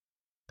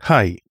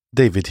Hi,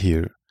 David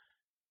here.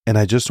 And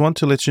I just want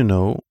to let you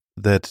know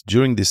that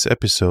during this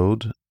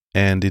episode,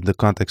 and in the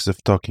context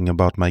of talking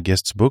about my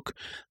guest's book,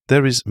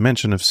 there is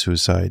mention of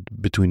suicide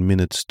between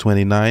minutes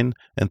 29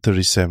 and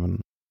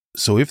 37.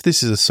 So if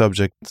this is a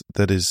subject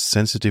that is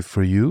sensitive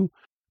for you,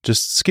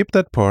 just skip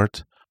that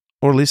part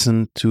or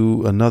listen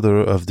to another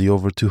of the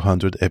over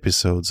 200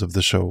 episodes of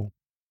the show.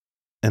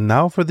 And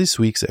now for this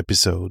week's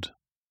episode.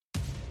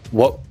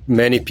 What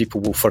many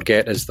people will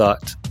forget is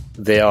that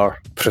their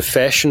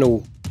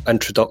professional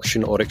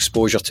introduction or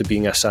exposure to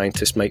being a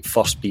scientist might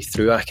first be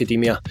through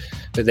academia,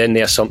 but then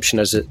the assumption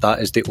is that that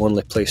is the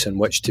only place in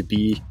which to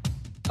be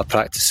a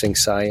practicing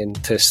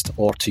scientist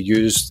or to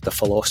use the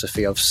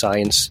philosophy of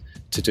science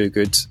to do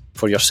good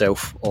for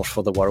yourself or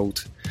for the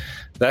world.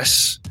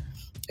 This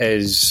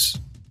is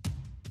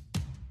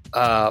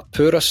a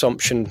poor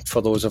assumption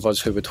for those of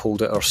us who would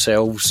hold it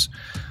ourselves,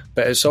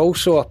 but it's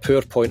also a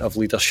poor point of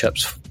leadership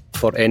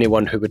for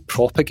anyone who would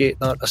propagate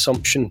that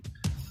assumption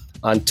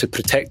and to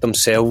protect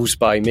themselves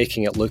by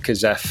making it look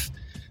as if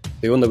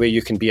the only way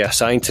you can be a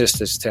scientist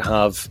is to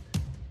have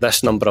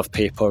this number of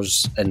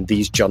papers in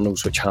these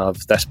journals which have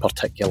this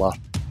particular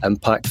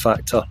impact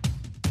factor.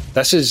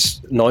 This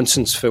is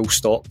nonsense, full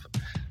stop.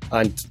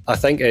 And I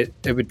think it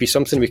would be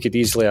something we could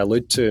easily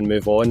allude to and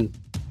move on.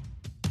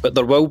 But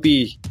there will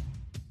be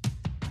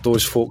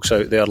those folks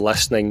out there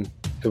listening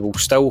who will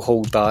still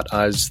hold that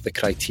as the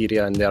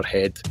criteria in their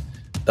head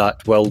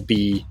that will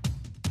be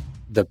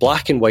the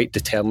black and white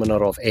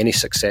determiner of any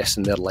success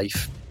in their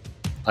life.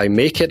 I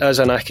make it as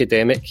an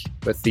academic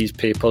with these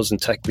papers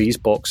and tick these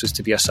boxes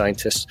to be a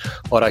scientist,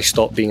 or I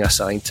stop being a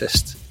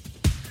scientist.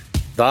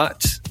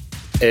 That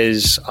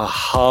is a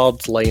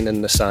hard line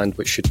in the sand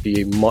which should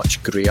be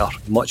much greyer,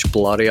 much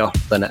blurrier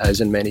than it is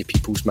in many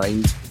people's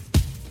minds.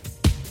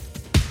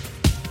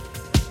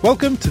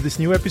 Welcome to this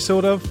new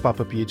episode of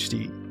Papa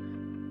PhD.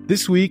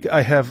 This week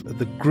I have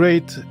the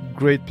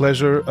great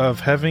pleasure of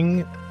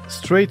having,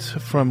 straight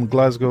from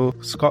Glasgow,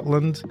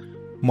 Scotland,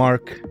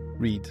 Marc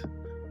Reid.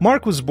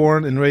 Marc was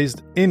born and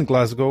raised in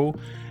Glasgow,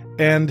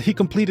 and he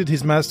completed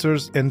his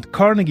master's and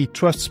Carnegie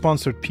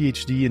Trust-sponsored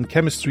PhD in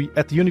chemistry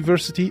at the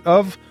University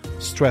of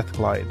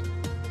Strathclyde.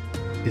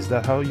 Is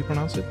that how you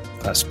pronounce it?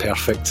 That's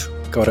perfect.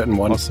 Got it in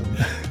one. Awesome.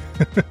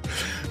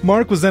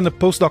 Marc was then a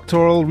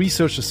postdoctoral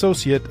research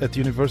associate at the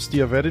University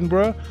of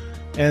Edinburgh,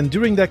 and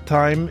during that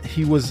time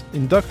he was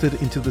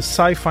inducted into the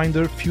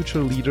SciFinder Future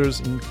Leaders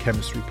in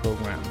Chemistry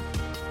program.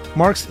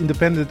 Marc's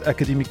independent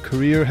academic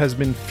career has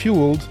been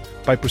fueled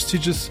by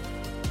prestigious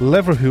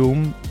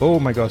Leverhulme. Oh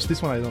my gosh,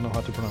 this one I don't know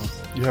how to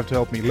pronounce. You have to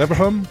help me.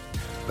 Leverhulme?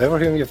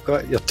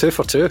 Leverhulme, you're 2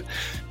 for 2.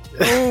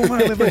 Oh,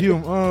 my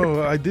Leverhulme.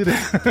 Oh, I did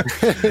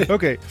it.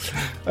 Okay.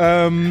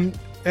 And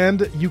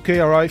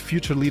UKRI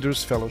Future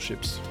Leaders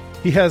Fellowships.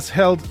 He has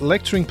held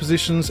lecturing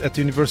positions at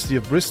the University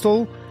of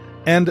Bristol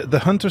and the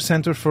Hunter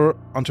Center for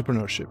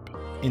Entrepreneurship.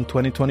 In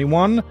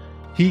 2021,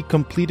 he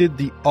completed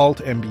the Alt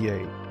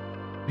MBA.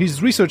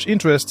 His research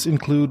interests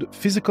include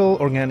physical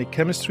organic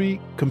chemistry,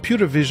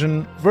 computer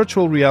vision,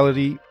 virtual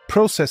reality,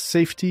 process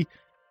safety,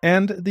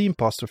 and the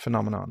imposter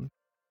phenomenon.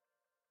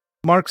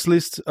 Marc's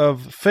list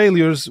of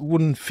failures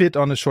wouldn't fit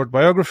on a short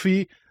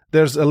biography.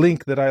 There's a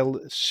link that I'll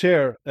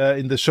share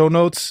in the show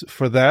notes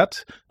for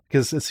that,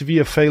 because a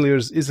CV of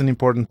failures is an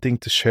important thing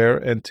to share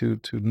and to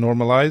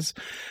normalize.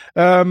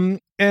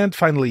 And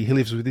finally, he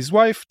lives with his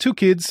wife, 2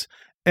 kids,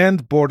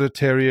 and border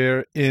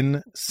terrier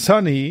in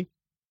sunny,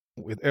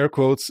 with air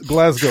quotes,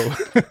 Glasgow.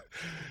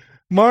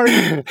 Marc,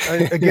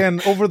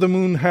 again, over the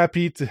moon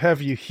happy to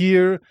have you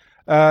here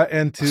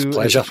and to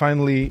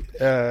finally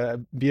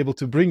be able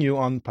to bring you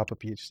on Papa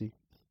PhD.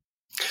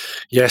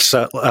 Yes,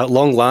 at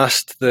long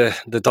last,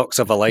 the ducks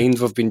have aligned.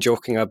 We've been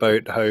joking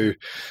about how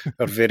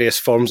our various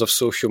forms of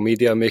social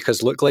media make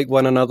us look like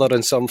one another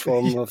in some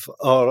form of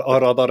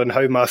or other, and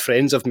how my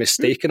friends have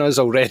mistaken us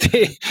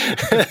already.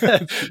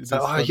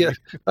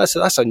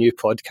 That's a new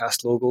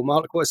podcast logo,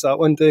 Marc. What's that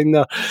one doing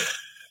there?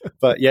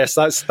 But yes,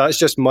 that's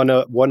just one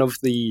of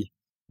the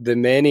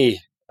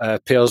many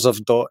pairs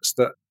of dots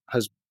that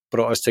has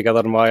brought us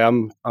together, and why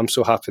I'm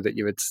so happy that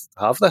you would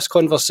have this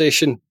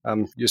conversation.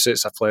 You say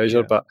it's a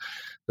pleasure, but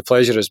the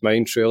pleasure is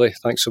mine, truly.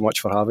 Thanks so much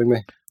for having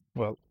me.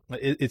 Well,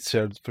 it's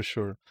shared for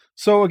sure.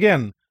 So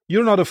again,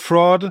 You're Not a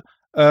Fraud,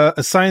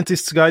 A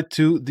Scientist's Guide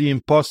to the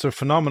Imposter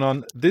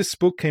Phenomenon. This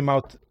book came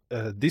out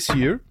this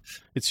year.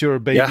 It's your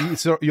baby. Yeah.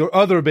 It's your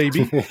other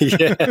baby.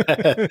 Yeah,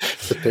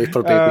 the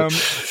paper baby.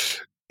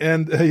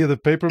 The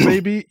paper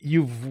baby.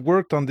 You've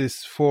worked on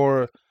this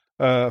for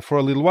a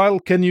little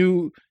while. Can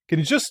you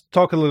just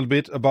talk a little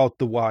bit about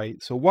the why?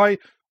 So why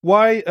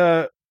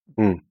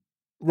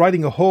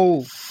writing a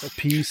whole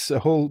piece, a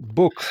whole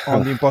book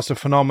on the imposter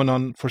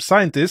phenomenon for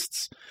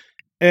scientists,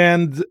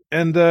 and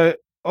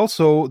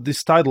also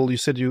this title? You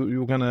said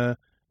you're gonna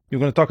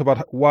talk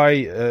about why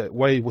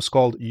it was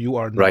called "You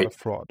Are Not a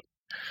Fraud."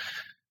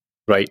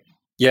 Right.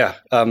 Yeah.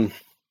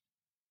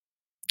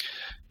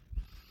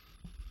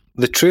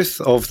 The truth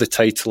of the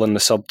title and the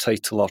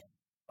subtitle are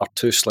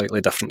 2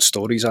 slightly different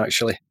stories,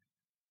 actually.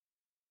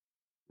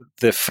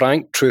 The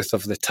frank truth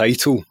of the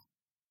title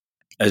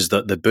is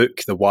that the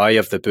book, the why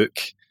of the book,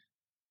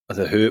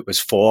 the who it was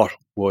for,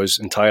 was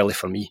entirely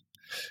for me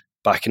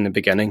back in the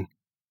beginning.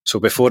 So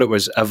before it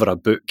was ever a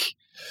book,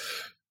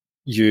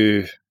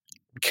 you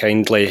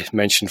kindly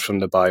mentioned from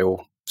the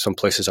bio some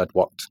places I'd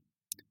worked.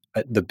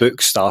 The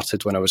book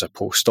started when I was a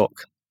postdoc,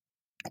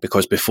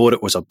 because before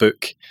it was a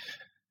book,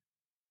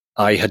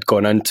 I had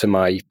gone into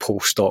my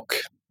postdoc,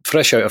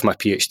 fresh out of my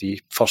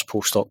PhD, first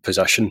postdoc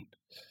position.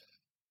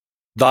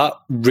 That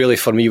really,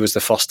 for me, was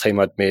the first time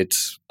I'd made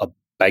a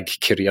big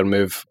career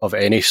move of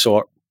any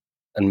sort.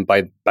 And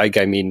by big,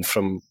 I mean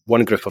from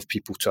one group of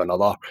people to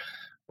another,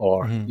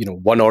 or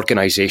one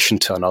organisation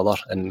to another,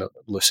 in the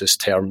loosest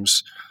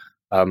terms.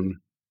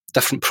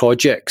 Different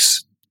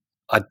projects,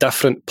 a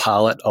different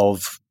palette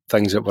of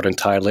things that were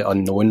entirely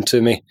unknown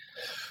to me.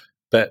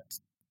 But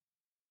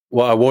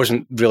what I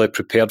wasn't really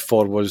prepared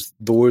for was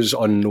those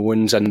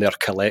unknowns in their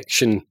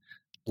collection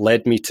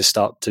led me to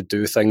start to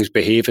do things,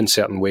 behave in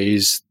certain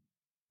ways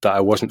that I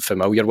wasn't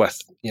familiar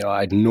with.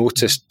 I'd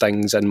noticed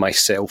things in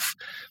myself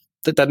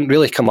that didn't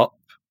really come up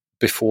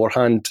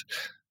beforehand.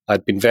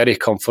 I'd been very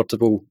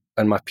comfortable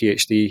in my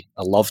PhD.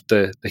 I loved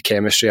the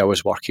chemistry I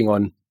was working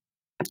on.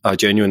 I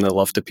genuinely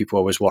loved the people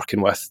I was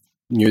working with,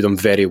 knew them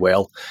very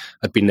well.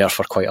 I'd been there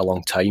for quite a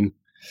long time.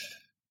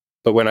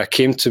 But when I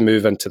came to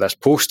move into this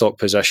postdoc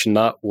position,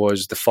 that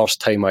was the first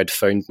time I'd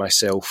found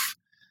myself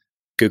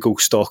Google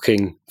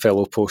stalking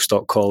fellow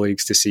postdoc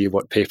colleagues to see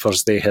what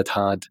papers they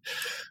had,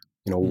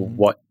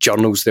 what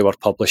journals they were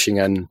publishing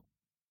in,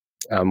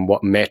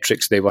 what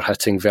metrics they were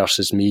hitting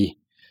versus me.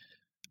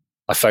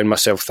 I found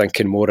myself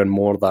thinking more and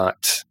more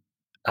that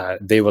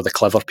they were the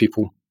clever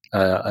people,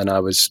 and I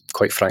was,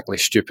 quite frankly,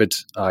 stupid.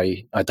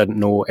 I didn't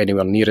know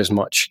anywhere near as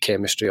much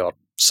chemistry or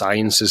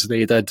science as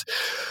they did.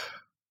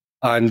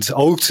 And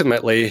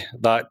ultimately,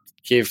 that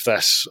gave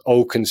this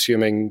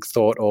all-consuming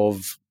thought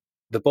of,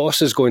 the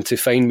boss is going to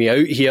find me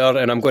out here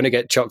and I'm going to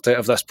get chucked out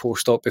of this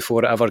postdoc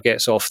before it ever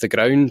gets off the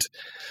ground.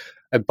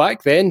 And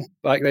back then,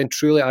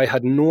 truly, I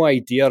had no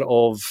idea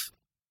of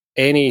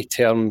any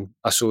term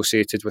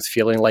associated with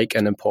feeling like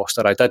an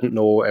imposter. I didn't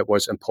know it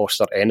was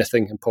imposter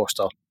anything,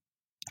 imposter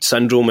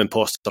syndrome,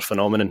 imposter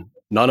phenomenon,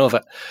 none of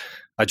it.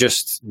 I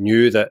just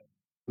knew that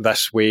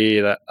this way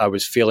that I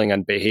was feeling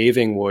and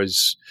behaving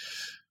was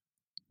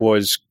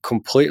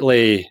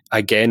completely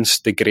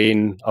against the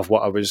grain of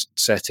what I was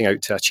setting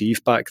out to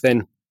achieve back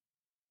then.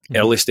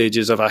 Early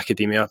stages of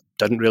academia,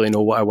 didn't really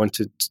know what I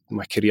wanted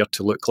my career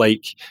to look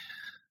like.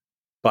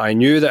 But I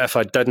knew that if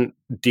I didn't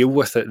deal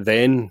with it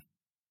then,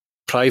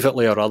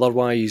 privately or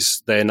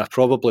otherwise, then I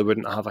probably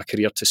wouldn't have a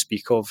career to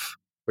speak of,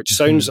 which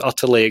sounds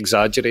utterly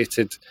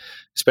exaggerated,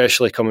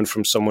 especially coming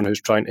from someone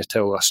who's trying to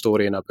tell a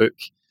story in a book.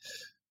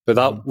 But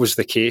that was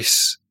the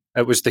case.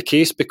 It was the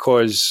case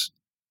because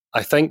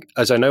I think,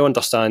 as I now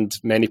understand,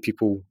 many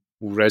people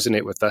will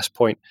resonate with this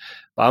point,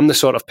 but I'm the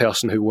sort of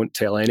person who won't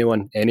tell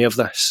anyone any of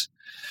this.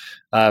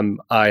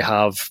 I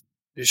have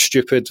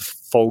stupid,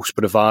 false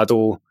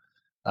bravado,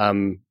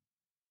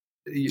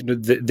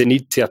 the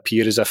need to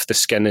appear as if the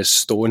skin is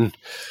stone,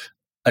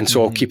 and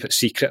so I'll keep it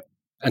secret.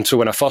 And so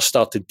when I first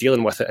started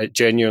dealing with it, it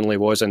genuinely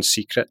was in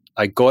secret.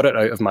 I got it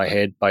out of my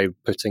head by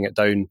putting it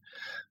down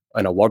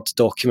in a Word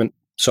document.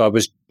 So I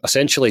was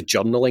essentially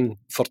journaling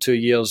for 2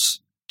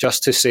 years,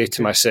 just to say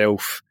to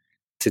myself,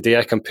 today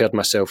I compared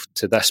myself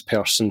to this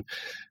person.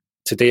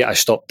 Today I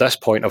stopped this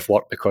point of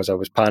work because I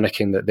was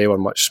panicking that they were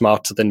much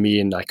smarter than me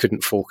and I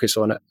couldn't focus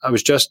on it. I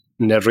was just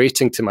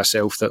narrating to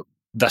myself that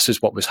this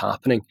is what was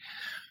happening.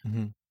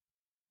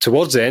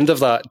 Towards the end of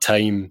that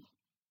time,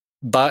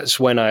 that's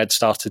when I had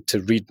started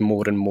to read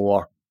more and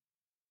more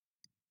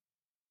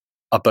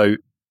about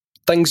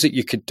things that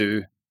you could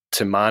do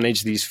to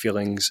manage these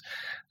feelings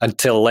and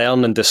to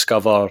learn and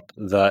discover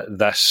that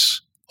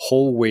this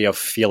whole way of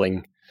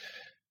feeling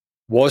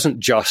wasn't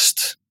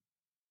just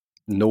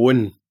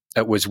known,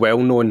 it was well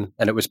known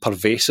and it was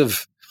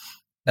pervasive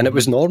and it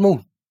was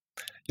normal.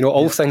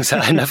 All things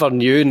that I never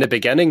knew in the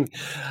beginning.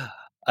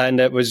 And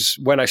it was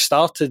when I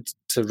started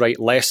to write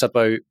less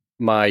about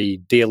my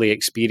daily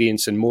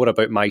experience and more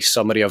about my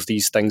summary of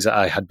these things that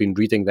I had been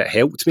reading that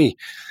helped me,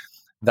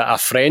 that a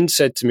friend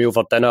said to me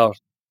over dinner,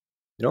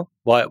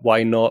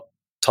 why not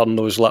turn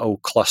those little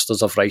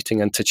clusters of writing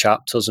into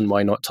chapters, and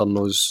why not turn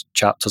those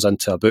chapters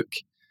into a book?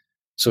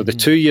 So the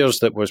 2 years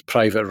that was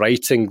private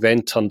writing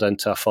then turned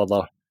into a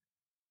further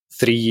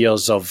 3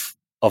 years of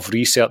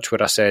research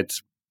where I said,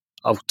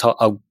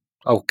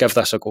 I'll give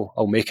this a go.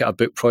 I'll make it a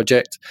book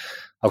project.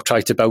 I'll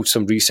try to build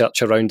some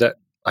research around it.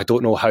 I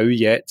don't know how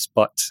yet,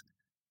 but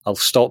I'll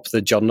stop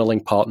the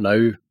journaling part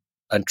now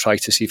and try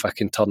to see if I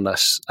can turn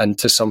this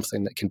into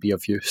something that can be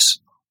of use.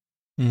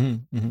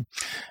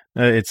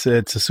 It's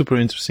a super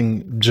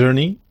interesting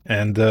journey,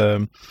 and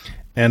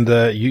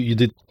you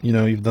did,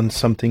 you've done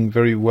something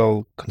very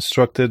well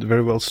constructed,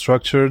 very well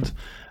structured,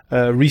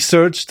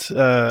 researched.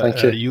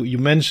 Thank you. You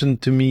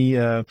mentioned to me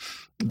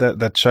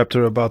that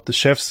chapter about the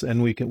chefs,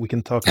 and we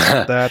can talk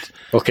about that.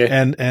 Okay.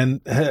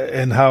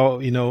 And how,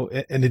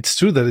 and it's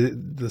true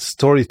that the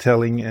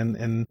storytelling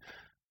and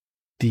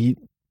the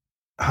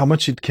how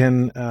much it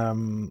can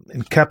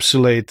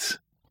encapsulate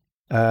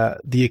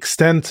the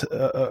extent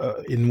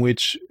in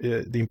which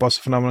the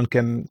imposter phenomenon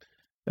can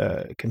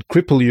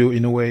cripple you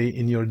in a way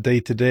in your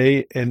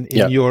day-to-day and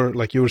in your,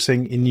 like you were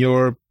saying, in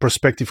your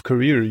prospective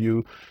career.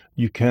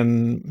 You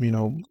can,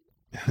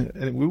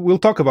 and we'll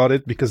talk about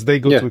it because they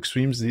go to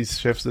extremes, these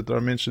chefs that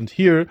are mentioned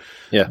here.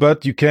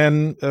 But you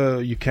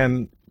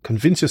can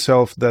convince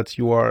yourself that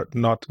you are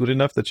not good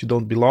enough, that you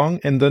don't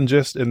belong, and then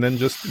just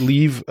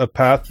leave a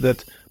path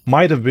that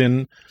might have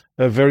been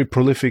very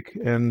prolific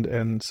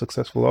and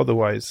successful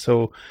otherwise.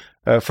 So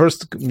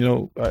first,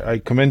 I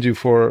commend you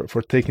for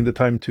taking the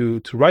time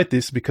to write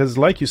this, because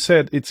like you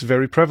said, it's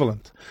very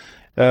prevalent.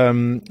 A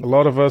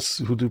lot of us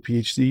who do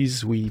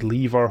PhDs, we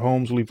leave our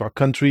homes, leave our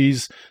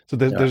countries. So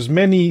there's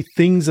many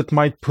things that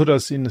might put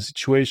us in a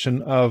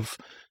situation of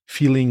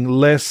feeling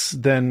less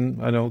than,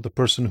 the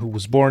person who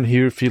was born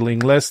here, feeling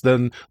less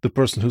than the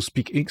person who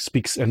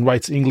speaks and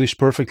writes English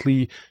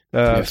perfectly,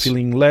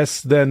 feeling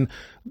less than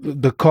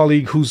the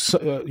colleague who's,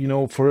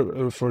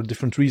 for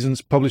different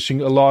reasons,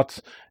 publishing a lot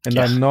and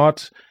I'm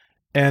not.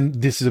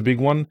 And this is a big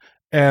one.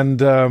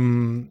 And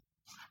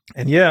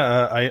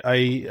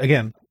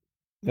again,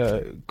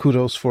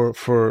 kudos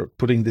for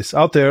putting this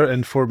out there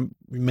and for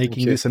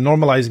making this and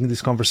normalizing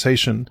this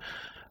conversation.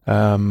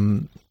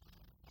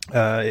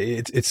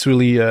 It's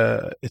really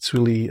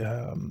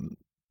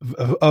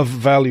of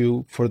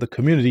value for the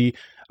community.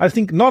 I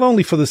think not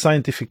only for the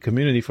scientific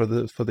community, for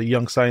the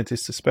young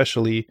scientists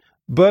especially,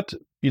 but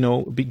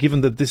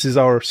given that this is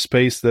our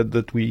space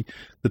that we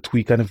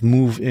kind of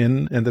move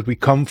in and that we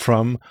come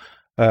from,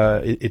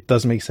 it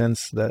does make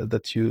sense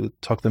that you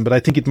talk to them. But I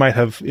think it might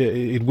have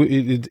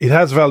it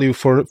has value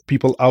for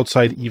people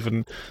outside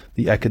even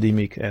the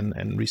academic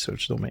and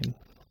research domain.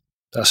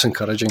 That's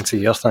encouraging to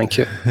hear. Thank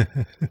you.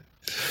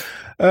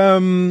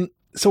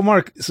 So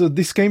Marc, so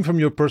this came from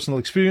your personal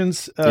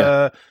experience.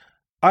 I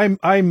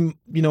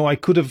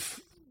could have,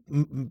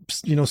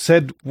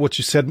 said what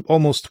you said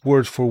almost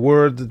word for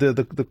word.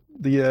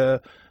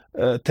 The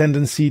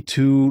tendency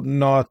to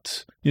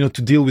not, to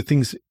deal with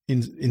things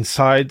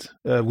inside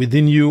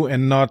within you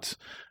and not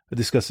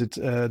discuss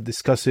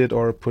it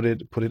or put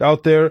it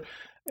out there.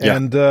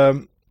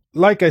 And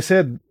like I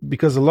said,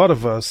 because a lot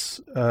of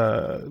us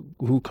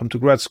who come to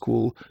grad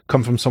school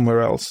come from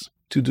somewhere else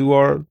to do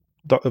our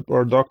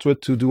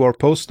doctorate, to do our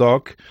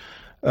postdoc.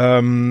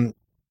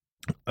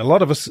 A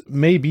lot of us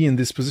may be in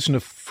this position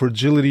of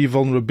fragility,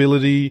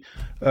 vulnerability,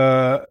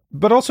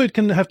 but also it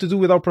can have to do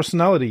with our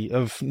personality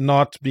of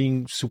not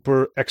being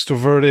super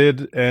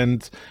extroverted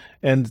and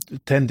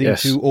tending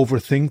to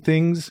overthink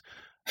things.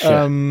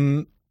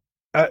 I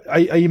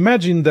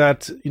imagine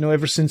that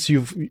ever since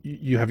you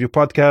have your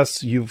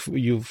podcasts,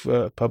 you've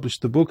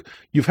published the book,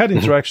 you've had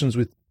interactions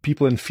with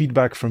people and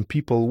feedback from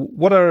people.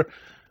 What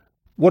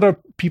are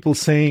people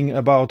saying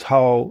about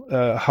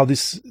how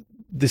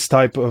this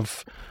type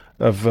of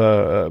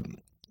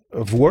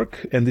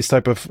work and this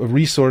type of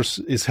resource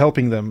is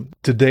helping them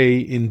today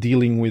in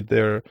dealing with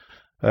their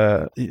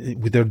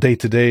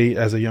day-to-day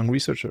as a young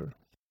researcher?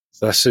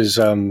 This is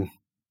in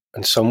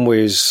some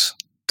ways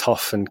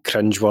tough and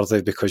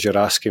cringeworthy because you're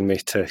asking me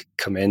to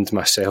commend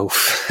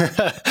myself.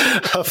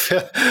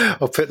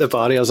 I'll put the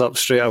barriers up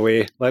straight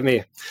away. Let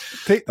me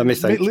think.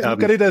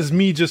 Look at it as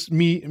me.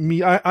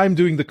 I'm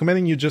doing the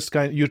commending.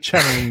 You're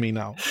channeling me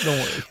now. Don't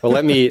worry. Well,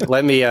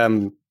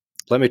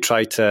 let me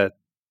try to,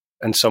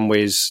 in some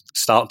ways,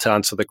 start to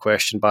answer the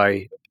question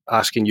by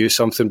asking you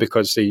something,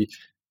 because you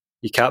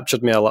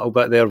captured me a little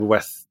bit there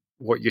with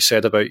what you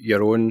said about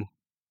your own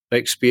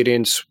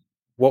experience.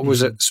 What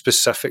was it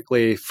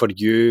specifically for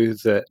you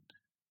that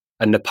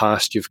in the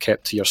past you've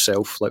kept to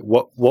yourself? Like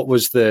what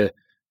was the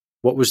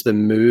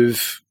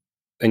move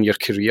in your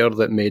career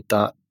that made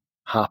that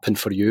happen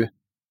for you?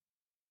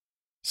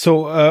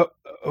 So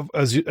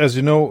as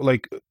you know,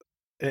 like,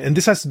 and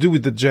this has to do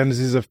with the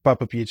genesis of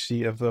Papa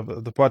PhD of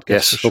the podcast.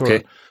 Yes, for sure.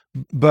 okay.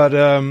 But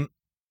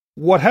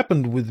what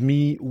happened with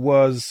me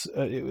was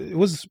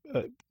it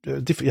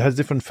has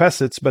different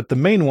facets, but the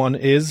main one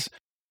is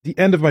the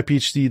end of my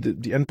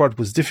PhD. The end part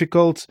was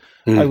difficult.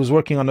 I was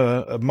working on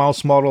a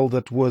mouse model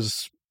that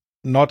was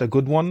not a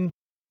good one.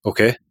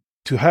 Okay.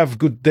 To have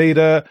good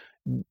data,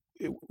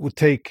 it would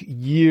take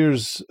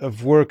years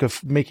of work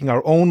of making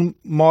our own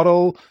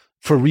model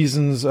for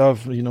reasons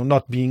of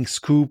not being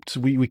scooped.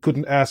 We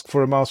couldn't ask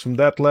for a mouse from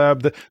that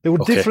lab. There were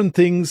different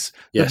things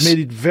that made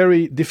it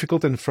very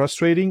difficult and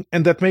frustrating,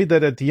 and that made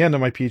that at the end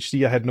of my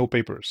PhD I had no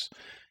papers.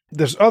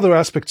 There's other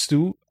aspects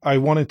too. I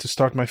wanted to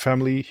start my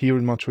family here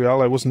in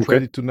Montreal. I wasn't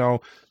ready to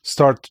now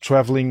start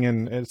traveling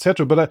and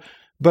etc.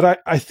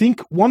 But I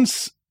think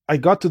once I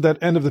got to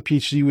that end of the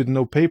PhD with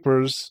no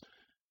papers,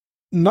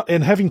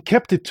 and having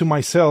kept it to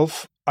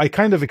myself, I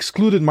kind of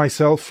excluded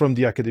myself from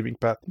the academic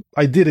path.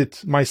 I did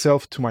it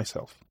myself to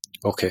myself.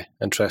 Okay,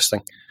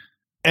 interesting.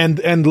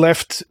 And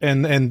left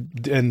and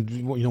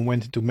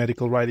went into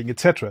medical writing,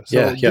 etc.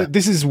 So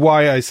this is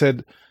why I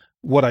said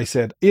what I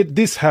said.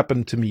 This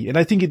happened to me, and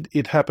I think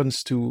it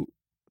happens to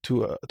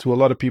a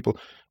lot of people.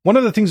 one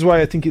of the things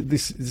why I think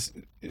this is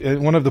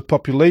one of the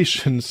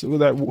populations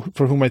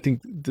for whom I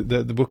think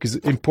the book is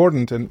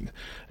important and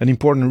an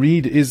important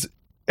read is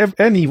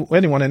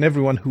anyone and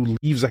everyone who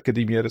leaves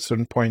academia at a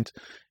certain point.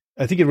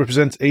 I think it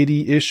represents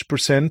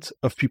 80-ish%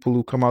 of people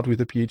who come out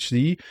with a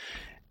PhD.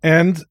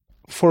 And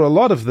for a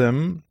lot of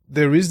them,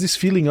 there is this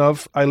feeling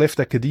of, I left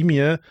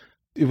academia,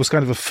 it was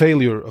kind of a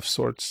failure of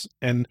sorts.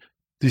 And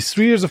these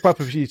 3 years of my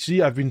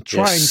PhD, I've been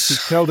trying to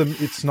tell them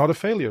it's not a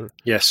failure.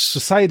 Yes.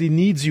 Society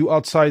needs you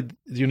outside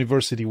the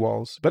university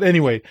walls. But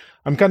anyway,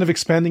 I'm kind of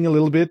expanding a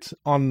little bit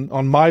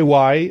on my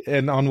why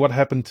and on what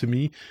happened to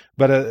me.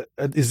 But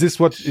does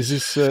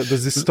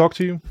this talk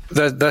to you?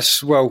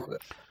 Well,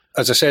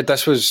 as I said,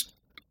 this was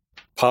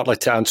partly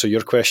to answer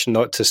your question,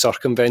 not to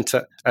circumvent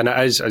it. And it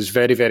is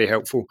very, very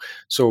helpful.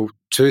 So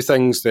 2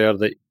 things there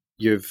that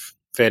you've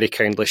very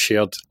kindly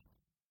shared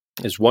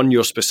is 1,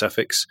 your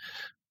specifics,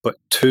 but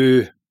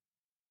 2,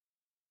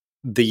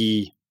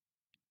 the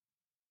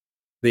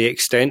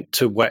extent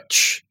to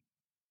which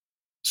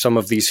some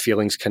of these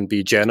feelings can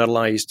be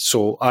generalized.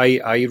 So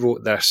I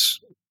wrote this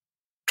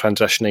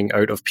transitioning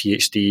out of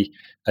PhD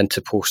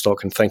into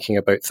postdoc and thinking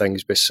about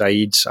things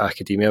besides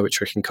academia, which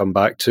we can come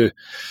back to.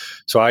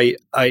 So I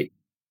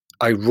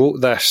wrote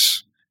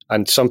this,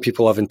 and some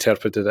people have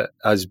interpreted it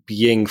as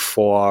being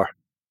for,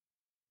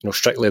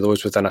 strictly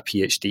those within a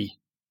PhD.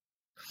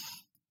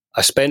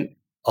 I spent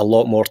a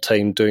lot more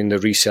time doing the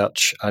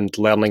research and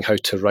learning how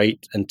to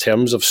write in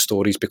terms of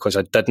stories because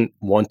I didn't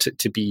want it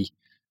to be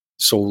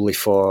solely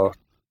for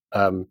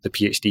the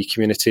PhD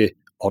community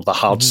or the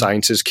hard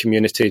sciences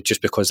community,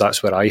 just because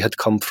that's where I had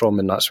come from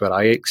and that's where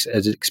I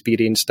had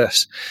experienced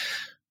this.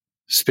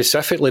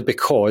 Specifically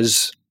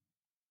because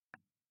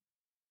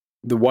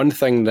the one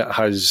thing that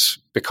has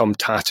become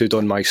tattooed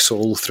on my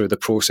soul through the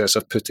process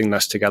of putting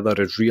this together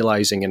is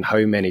realizing in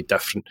how many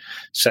different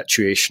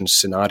situations,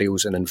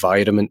 scenarios, and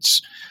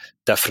environments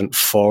different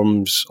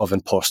forms of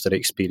imposter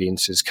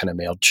experiences can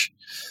emerge.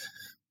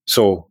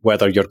 So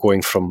whether you're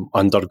going from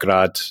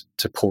undergrad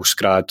to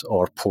postgrad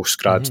or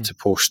postgrad to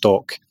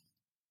postdoc,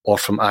 or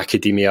from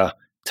academia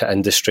to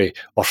industry,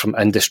 or from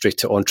industry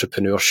to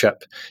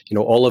entrepreneurship,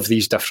 all of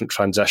these different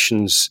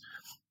transitions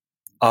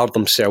are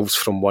themselves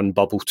from one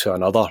bubble to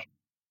another.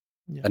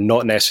 Yeah. And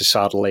not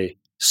necessarily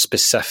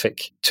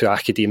specific to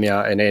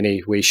academia in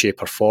any way,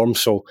 shape or form.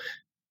 So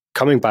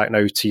coming back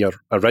now to your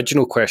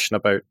original question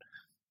about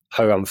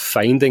how I'm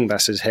finding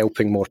this is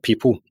helping more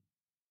people,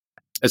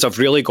 is I've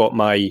really got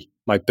my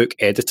book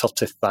editor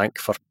to thank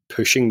for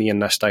pushing me in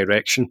this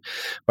direction.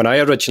 When I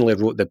originally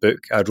wrote the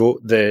book, I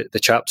wrote the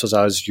chapters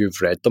as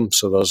you've read them.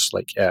 So there's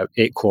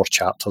 8 core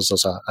chapters.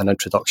 There's an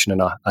introduction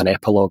and an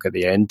epilogue at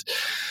the end.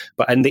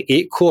 But in the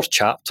 8 core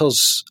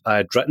chapters,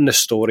 I'd written the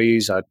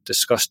stories, I'd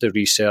discussed the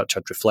research,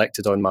 I'd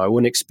reflected on my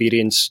own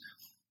experience.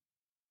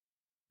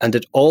 And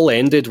it all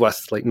ended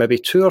with maybe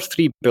 2 or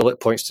 3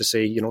 bullet points to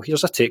say,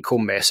 here's a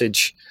take-home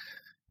message.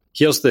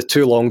 Here's the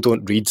too long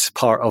don't read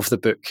part of the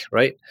book,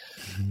 right?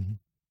 Mm-hmm.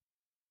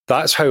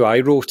 That's how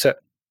I wrote it.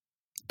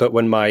 But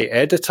when my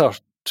editor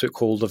took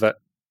hold of it,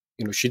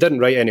 she didn't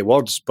write any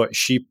words, but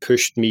she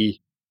pushed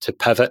me to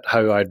pivot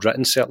how I'd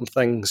written certain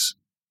things,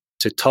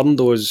 to turn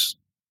those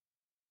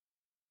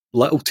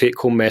little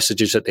take-home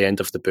messages at the end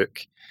of the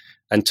book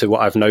into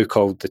what I've now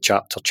called the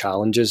chapter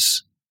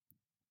challenges,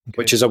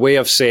 which is a way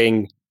of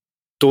saying,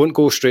 don't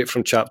go straight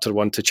from chapter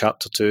 1 to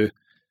chapter 2.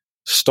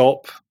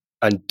 Stop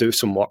and do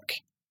some work.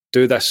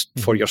 Do this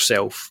for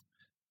yourself.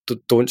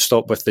 Don't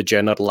stop with the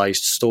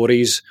generalized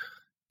stories.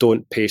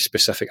 Don't pay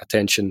specific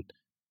attention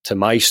to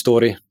my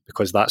story,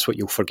 because that's what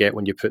you'll forget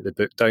when you put the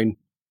book down.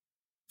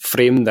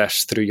 Frame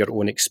this through your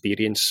own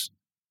experience.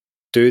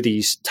 Do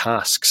these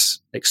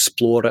tasks.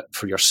 Explore it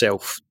for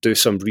yourself. Do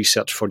some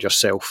research for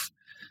yourself.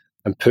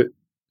 And put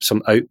some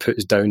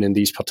outputs down in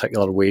these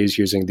particular ways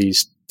using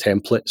these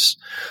templates.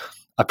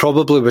 I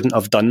probably wouldn't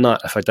have done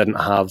that if I didn't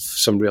have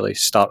some really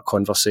stark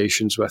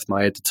conversations with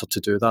my editor to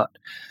do that.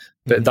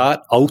 But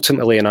that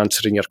ultimately, in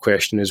answering your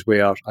question, is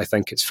where I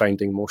think it's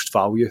finding most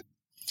value.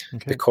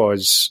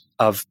 Because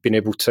I've been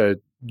able to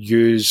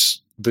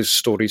use the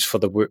stories for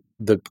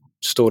the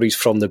stories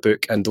from the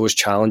book and those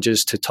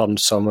challenges to turn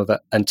some of it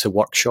into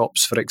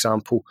workshops, for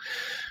example,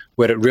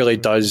 where it really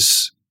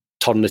does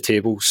turn the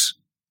tables,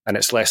 and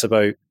it's less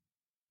about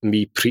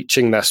me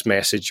preaching this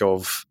message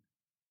of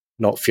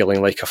not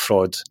feeling like a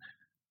fraud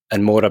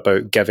and more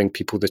about giving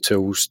people the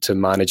tools to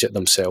manage it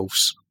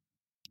themselves.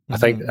 I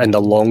think in the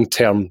long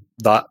term,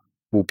 that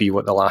will be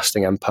what the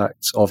lasting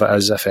impact of it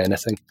is, if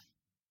anything.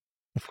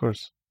 Of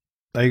course.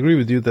 I agree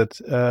with you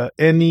that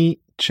any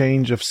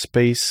change of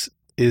space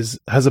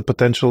has a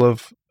potential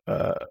of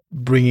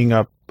bringing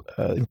up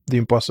the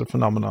imposter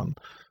phenomenon,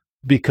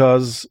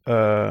 because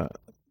that's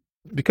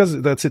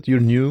it. You're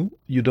new.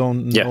 You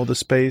don't know the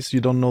space.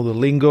 You don't know the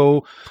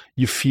lingo.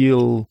 You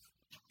feel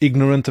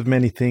ignorant of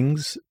many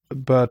things.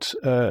 But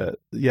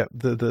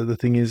the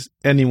thing is,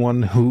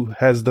 anyone who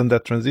has done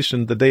that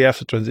transition the day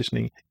after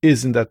transitioning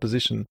is in that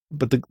position.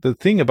 But the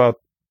thing about,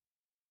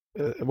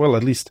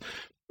 at least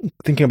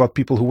thinking about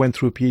people who went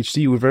through a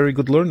PhD, we're very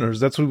good learners.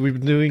 That's what we've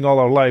been doing all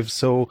our lives.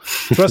 So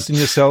trust in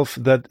yourself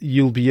that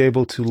you'll be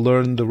able to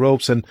learn the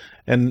ropes. And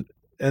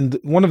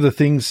one of the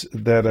things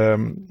that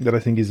I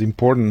think is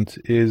important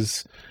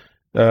is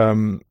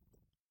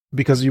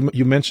because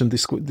you mentioned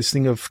this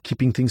thing of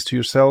keeping things to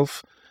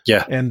yourself.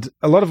 Yeah. And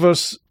a lot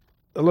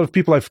of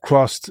people I've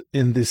crossed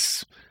in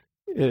this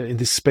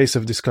space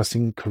of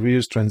discussing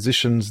careers,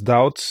 transitions,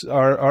 doubts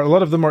are a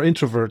lot of them are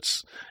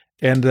introverts.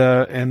 And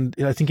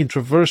I think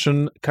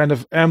introversion kind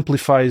of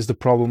amplifies the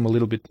problem a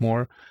little bit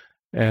more.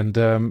 And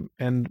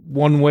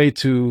one way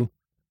to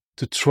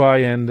try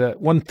and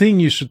one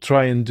thing you should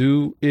try and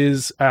do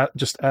is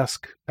just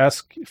ask,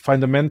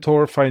 find a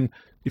mentor,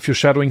 if you're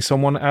shadowing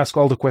someone, ask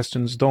all the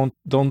questions.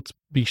 Don't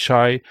be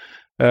shy.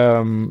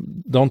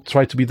 Don't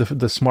try to be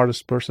the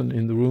smartest person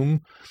in the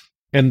room.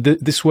 And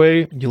this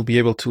way you'll be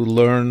able to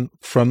learn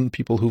from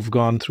people who've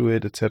gone through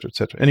it, etc.,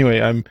 etc. Anyway,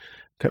 I'm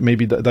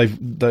maybe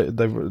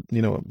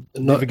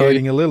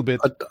navigating a little bit.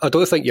 I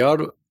don't think you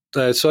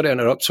are. Sorry to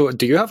interrupt. So,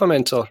 do you have a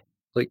mentor?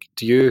 Like,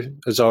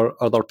 is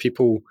there other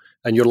people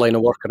in your line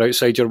of work or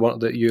outside your work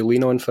that you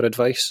lean on for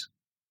advice?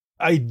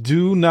 I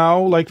do now.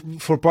 Like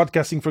for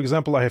podcasting, for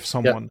example, I have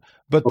someone.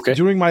 Yeah. But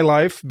during my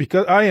life,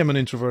 because I am an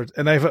introvert,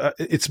 and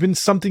it's been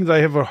something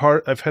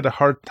that I've had a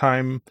hard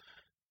time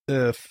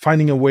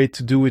finding a way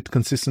to do it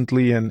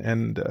consistently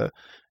and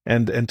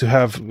to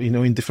have,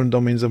 in different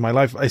domains of my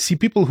life. I see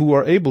people who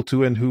are able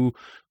to and who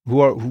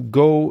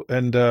go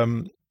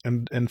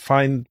and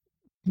find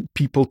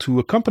people to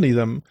accompany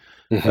them.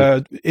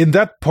 Mm-hmm. In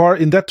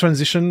that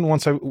transition,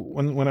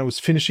 when I was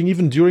finishing,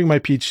 even during my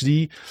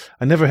PhD,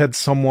 I never had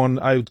someone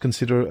I would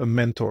consider a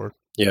mentor.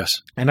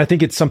 Yes. And I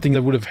think it's something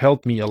that would have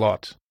helped me a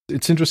lot.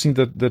 It's interesting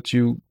that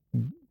you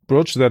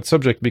broached that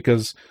subject,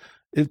 because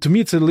to me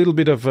it's a little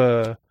bit of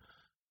a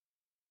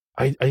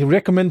I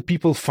recommend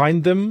people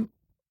find them,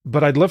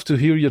 but I'd love to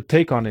hear your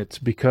take on it,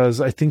 because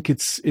I think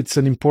it's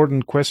an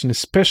important question,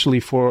 especially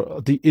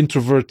for the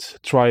introvert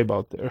tribe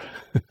out there.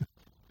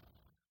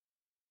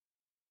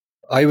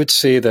 I would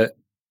say that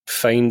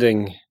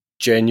finding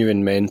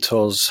genuine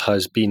mentors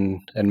has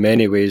been, in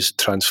many ways,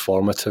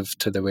 transformative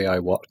to the way I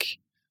work.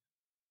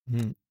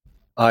 Mm.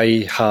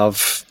 I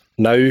have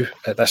now,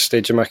 at this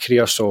stage of my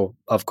career, so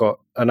I've got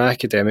an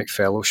academic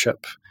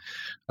fellowship,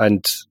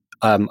 and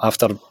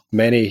after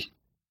many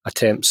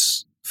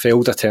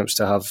failed attempts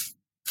to have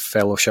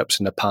fellowships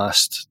in the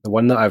past, the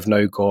one that I've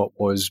now got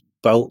was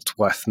built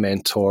with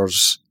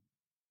mentors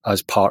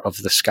as part of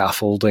the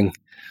scaffolding.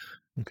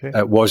 Okay.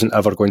 It wasn't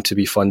ever going to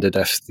be funded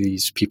if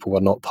these people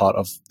were not part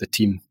of the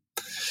team.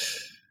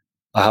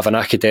 I have an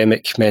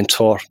academic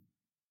mentor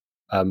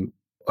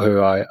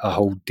who I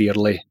hold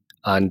dearly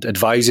and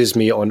advises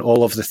me on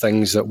all of the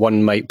things that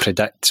one might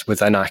predict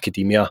within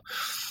academia,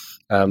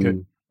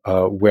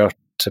 where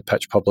to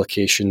pitch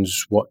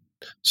publications, what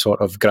sort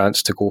of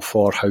grants to go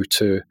for, how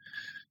to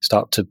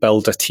start to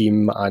build a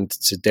team and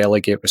to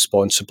delegate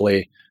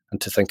responsibly and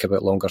to think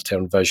about longer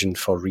term vision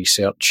for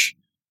research.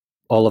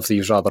 All of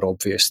these rather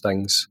obvious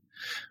things.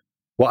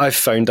 What I've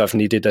found I've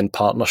needed in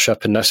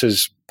partnership, and this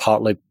is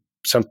partly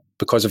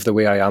because of the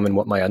way I am and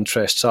what my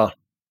interests are,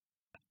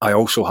 I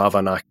also have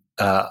a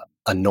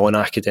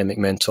non-academic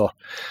mentor,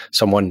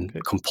 someone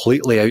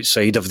completely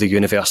outside of the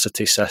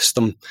university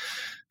system,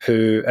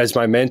 who is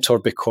my mentor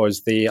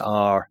because they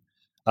are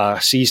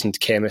a seasoned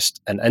chemist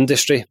in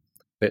industry,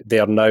 but they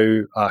are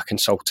now a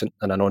consultant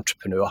and an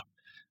entrepreneur.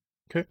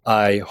 Okay.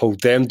 I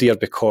hold them dear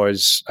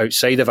because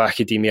outside of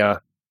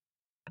academia,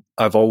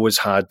 I've always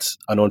had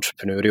an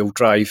entrepreneurial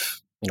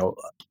drive.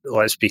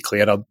 Let's be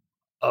clear,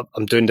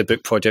 I'm doing the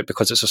book project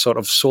because it's a sort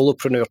of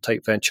solopreneur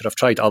type venture. I've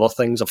tried other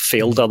things, I've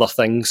failed other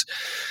things,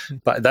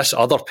 but this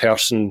other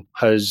person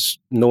has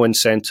no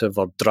incentive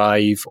or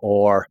drive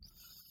or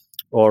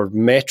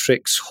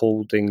metrics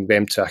holding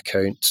them to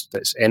account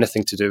that's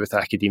anything to do with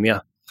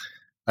academia.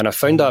 And I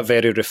found that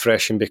very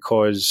refreshing,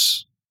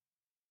 because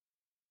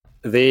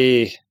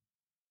they,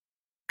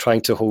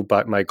 trying to hold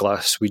back my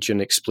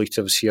Glaswegian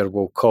expletives here,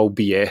 will call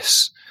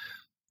BS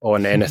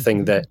on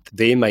anything that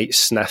they might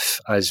sniff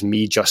as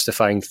me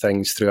justifying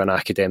things through an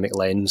academic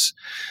lens,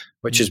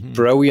 which is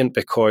brilliant,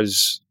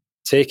 because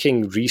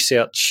taking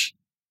research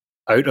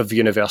out of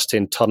university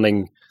and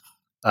turning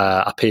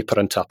a paper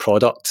into a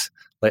product,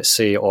 let's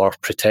say, or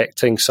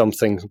protecting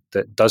something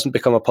that doesn't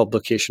become a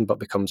publication but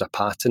becomes a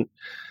patent,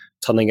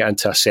 turning it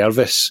into a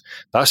service,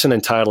 that's an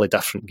entirely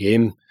different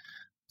game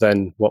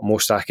than what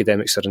most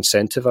academics are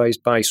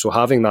incentivized by. So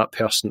having that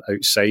person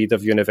outside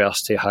of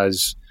university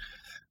has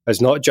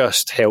not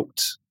just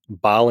helped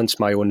balance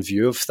my own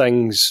view of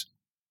things,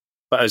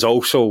 but has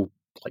also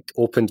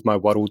opened my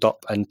world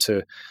up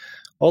into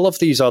all of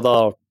these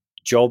other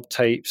job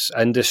types,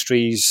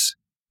 industries,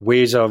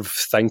 ways of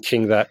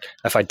thinking that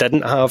if I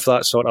didn't have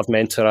that sort of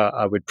mentor,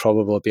 I would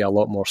probably be a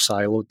lot more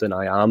siloed than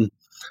I am.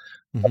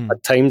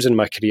 At times in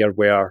my career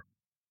where,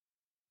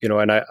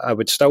 and I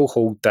would still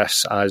hold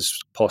this as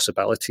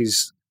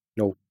possibilities.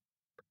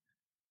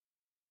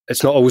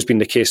 It's not always been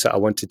the case that I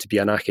wanted to be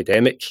an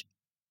academic.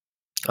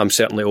 I'm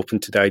certainly open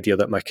to the idea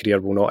that my career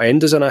will not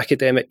end as an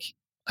academic.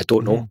 I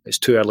don't know. It's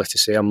too early to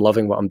say. I'm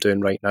loving what I'm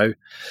doing right now.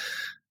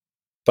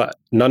 But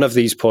none of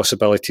these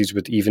possibilities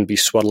would even be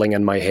swirling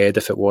in my head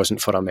if it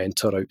wasn't for a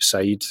mentor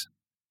outside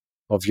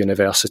of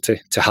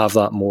university to have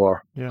that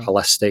more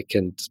holistic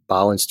and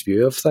balanced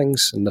view of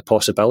things and the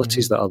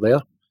possibilities that are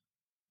there.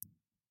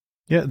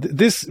 Yeah,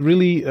 this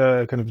really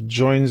kind of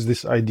joins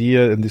this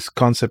idea and this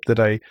concept that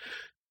I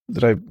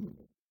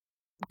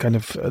kind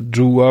of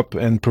drew up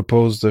and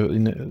proposed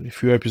in a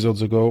few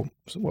episodes ago.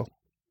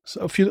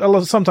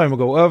 Some time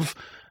ago, of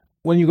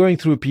when you're going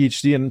through a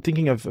PhD and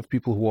thinking of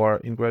people who are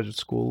in graduate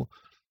school.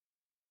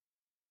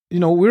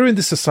 We're in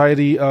this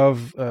society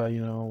of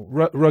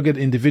rugged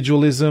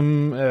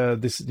individualism.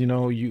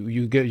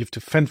 You have to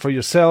fend for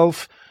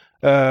yourself,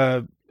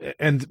 and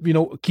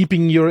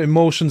keeping your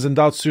emotions and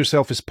doubts to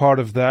yourself is part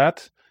of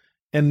that.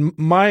 And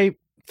my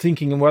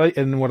thinking and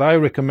what I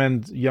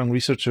recommend young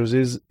researchers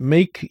is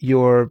make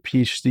your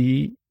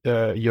PhD,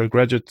 your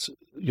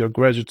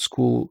graduate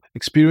school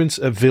experience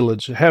a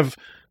village. Have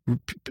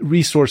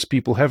resource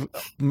people, have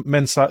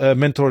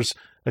mentors,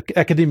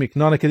 academic,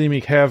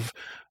 non-academic, have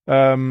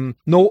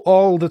know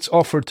all that's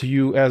offered to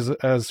you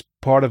as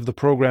part of the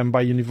program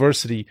by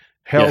university,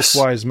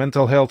 health-wise,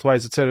 mental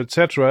health-wise, etc.,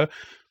 etc.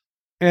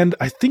 And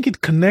I think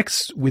it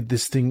connects with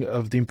this thing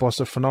of the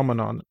imposter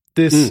phenomenon.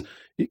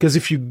 Because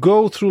if you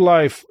go through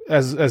life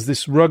as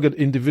this rugged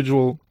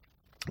individual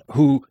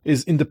who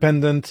is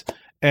independent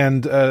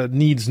and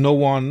needs no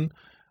one,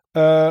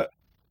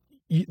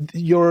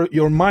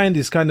 your mind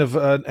is kind of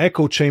an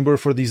echo chamber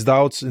for these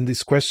doubts and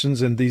these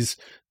questions and these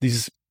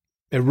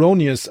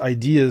erroneous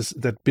ideas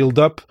that build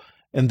up,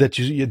 and that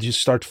you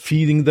start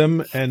feeding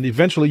them, and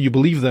eventually you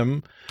believe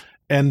them.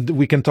 And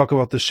we can talk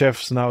about the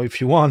chefs now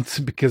if you want,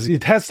 because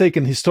it has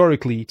taken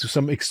historically to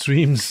some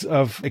extremes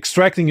of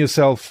extracting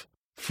yourself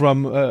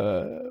from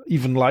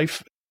even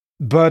life.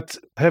 But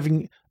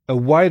having a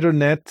wider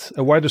net,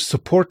 a wider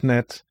support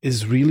net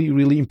is really,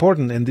 really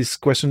important. And this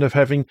question of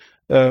having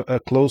a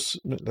close,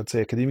 let's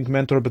say, academic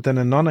mentor, but then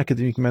a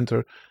non-academic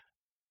mentor,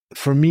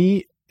 for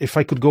me, if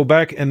I could go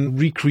back and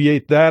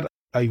recreate that,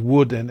 I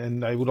would,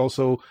 and I would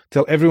also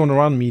tell everyone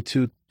around me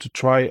to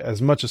try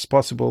as much as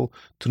possible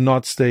to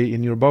not stay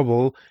in your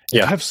bubble.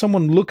 And have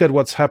someone look at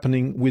what's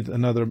happening with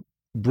another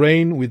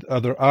brain, with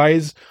other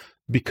eyes,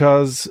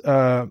 because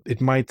it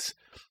might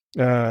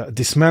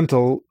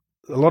dismantle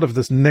a lot of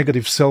this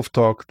negative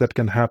self-talk that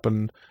can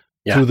happen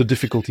through the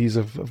difficulties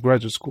of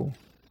graduate school.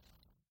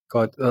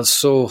 God, there's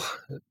so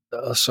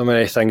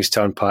many things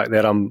to unpack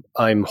there.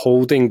 I'm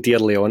holding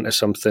dearly onto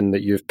something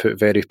that you've put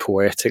very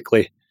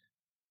poetically,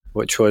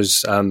 which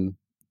was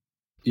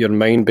your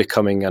mind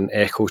becoming an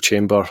echo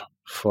chamber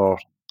for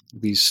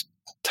these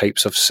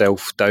types of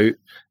self-doubt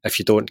if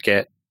you don't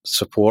get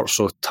support.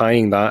 So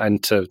tying that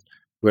into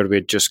where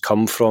we'd just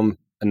come from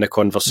in the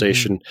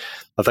conversation,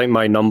 I think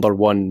my number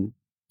one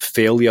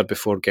failure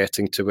before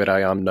getting to where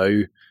I am now,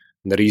 and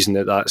the reason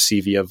that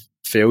CV of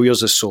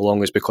failures is so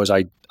long, is because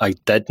I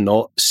did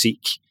not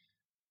seek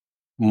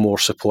more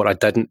support. I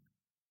didn't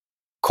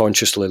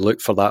consciously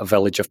look for that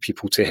village of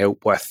people to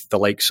help with the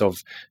likes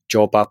of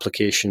job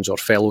applications or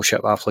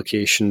fellowship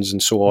applications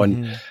and so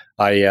on.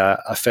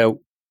 I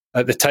felt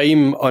at the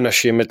time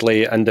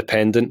unashamedly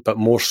independent, but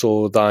more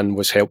so than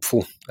was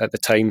helpful at the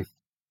time.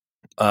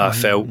 I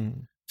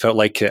felt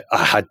like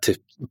I had to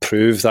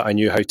prove that I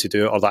knew how to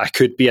do it, or that I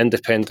could be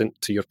independent,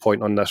 to your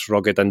point on this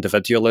rugged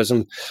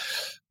individualism.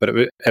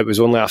 But it was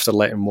only after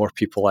letting more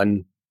people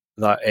in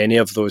that any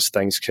of those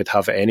things could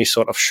have any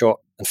sort of shot.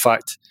 In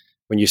fact,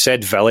 when you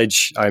said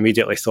village, I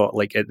immediately thought,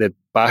 like, at the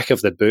back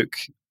of the book,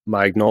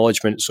 my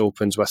acknowledgements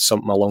opens with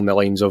something along the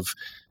lines of,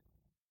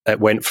 it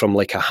went from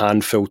like a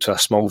handful to a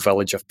small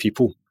village of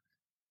people.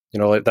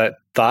 Like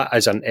that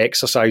is an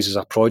exercise, as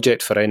a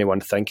project for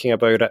anyone thinking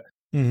about it.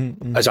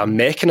 As a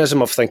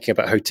mechanism of thinking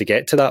about how to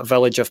get to that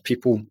village of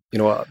people.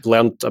 I've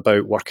learned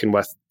about working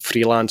with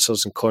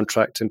freelancers and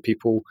contracting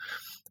people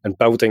and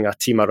building a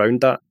team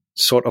around that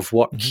sort of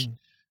work.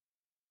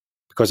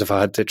 Because if I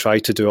had to try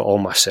to do it all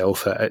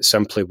myself, it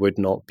simply would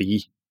not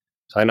be.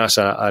 So I think that's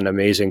an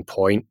amazing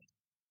point.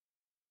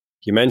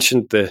 You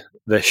mentioned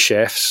the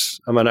chefs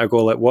a minute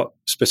ago. Like, what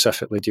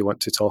specifically do you want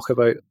to talk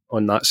about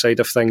on that side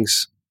of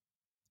things?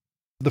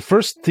 The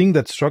first thing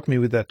that struck me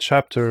with that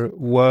chapter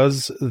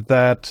was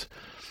that,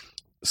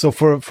 so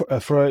for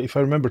if I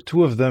remember,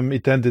 two of them,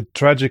 it ended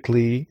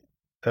tragically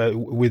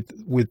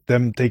with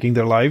them taking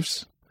their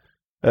lives.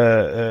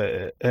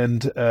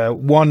 And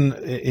one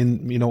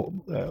in the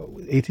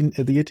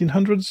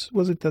 1800s,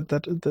 was it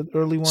that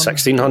early one?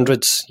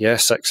 1600s,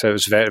 it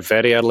was very,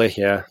 very early,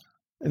 yeah.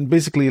 And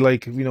basically,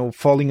 like,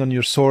 falling on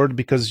your sword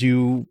because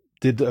you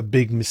did a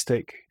big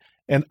mistake,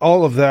 and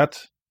all of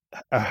that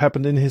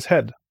happened in his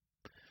head.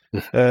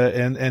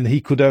 And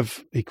he could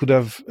have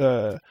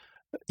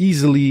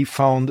easily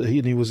found.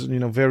 He was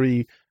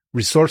very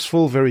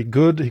resourceful, very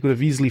good. He could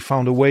have easily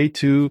found a way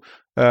to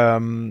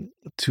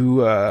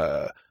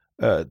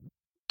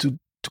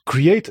to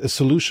create a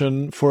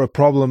solution for a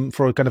problem,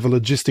 for a kind of a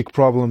logistic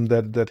problem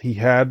that he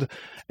had,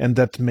 and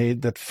that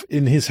made that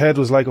in his head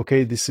was like,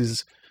 okay, this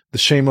is the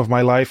shame of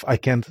my life. I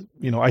can't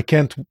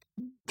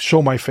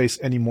show my face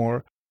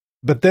anymore.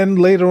 But then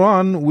later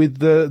on, with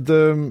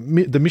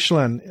the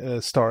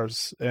Michelin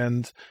stars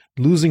and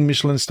losing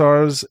Michelin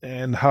stars,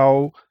 and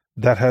how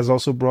that has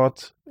also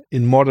brought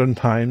in modern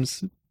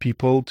times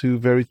people to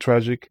very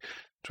tragic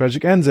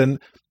ends. And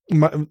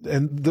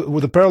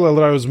the parallel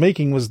that I was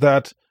making was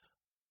that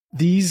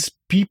these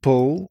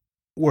people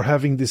were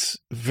having this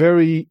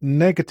very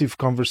negative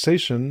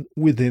conversation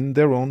within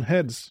their own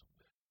heads.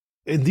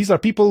 And these are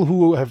people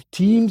who have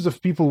teams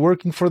of people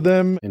working for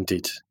them.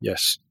 Indeed,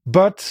 yes.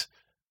 But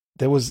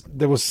there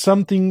was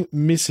something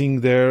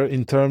missing there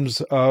in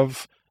terms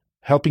of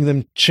helping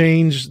them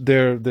change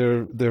their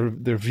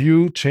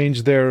view,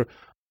 change their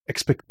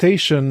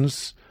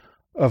expectations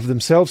of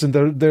themselves. And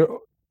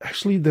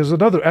there's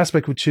another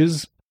aspect, which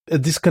is a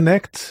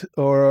disconnect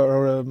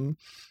or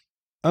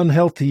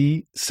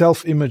unhealthy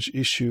self-image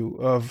issue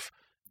of,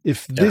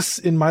 if this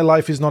in my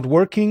life is not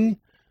working,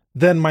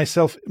 then my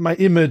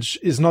image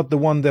is not the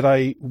one that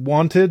I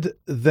wanted,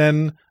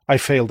 then I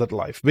failed at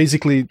life.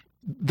 Basically,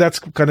 that's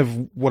kind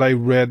of what I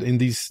read in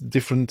these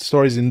different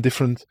stories in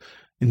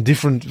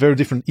very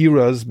different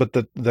eras, but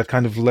that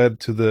kind of led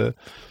to the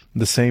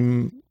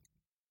same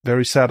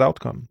very sad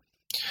outcome.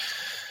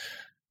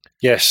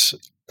 Yes.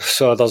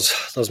 So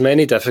there's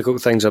many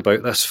difficult things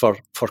about this. For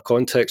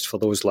context for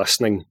those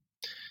listening,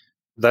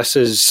 this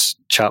is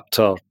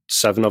chapter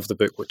 7 of the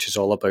book, which is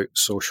all about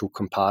social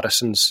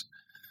comparisons.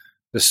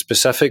 The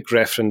specific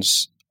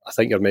reference I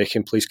think you're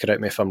making, please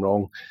correct me if I'm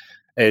wrong,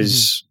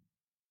 is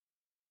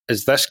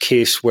this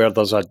case where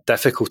there's a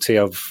difficulty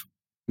of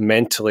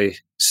mentally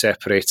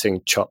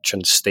separating church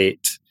and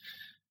state.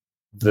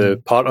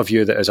 The part of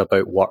you that is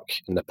about work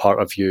and the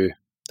part of you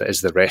that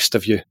is the rest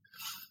of you.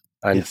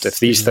 And if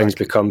these things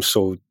become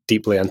so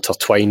deeply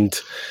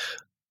intertwined,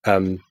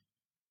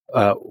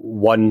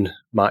 one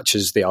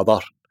matches the other,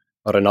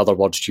 or in other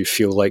words, you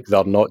feel like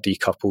they're not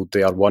decoupled,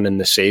 they are one and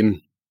the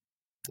same.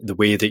 The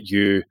way that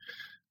you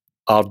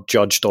are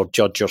judged or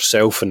judge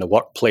yourself in the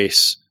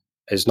workplace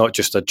is not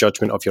just a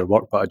judgment of your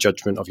work, but a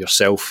judgment of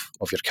yourself,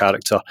 of your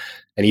character,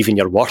 and even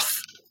your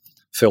worth,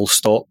 full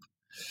stop.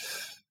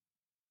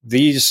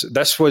 This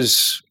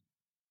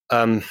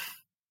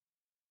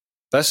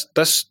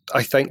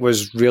I think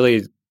was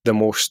really the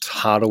most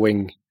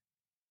harrowing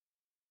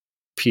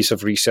piece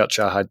of research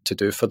I had to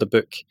do for the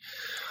book.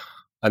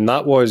 And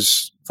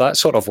that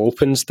sort of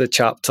opens the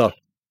chapter,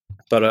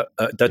 but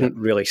it didn't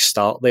really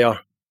start there.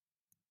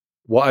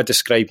 What I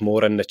describe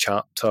more in the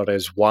chapter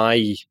is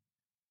why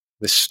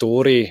the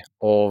story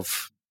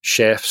of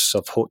chefs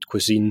of haute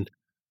cuisine,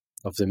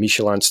 of the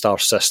Michelin star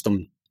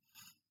system,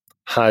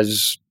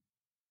 has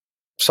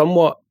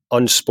somewhat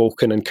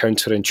unspoken and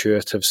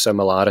counterintuitive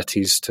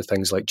similarities to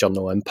things like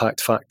journal impact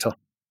factor.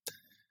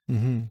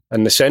 Mm-hmm.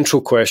 And the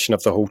central question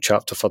of the whole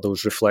chapter for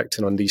those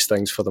reflecting on these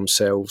things for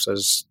themselves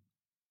is,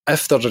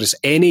 if there is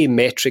any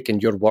metric in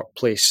your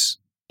workplace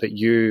that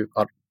you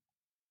are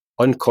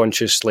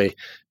unconsciously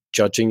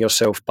judging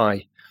yourself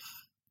by,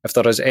 if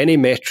there is any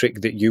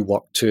metric that you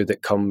work to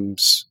that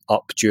comes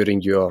up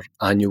during your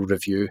annual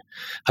review,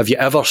 have you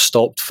ever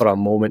stopped for a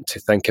moment to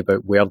think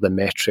about where the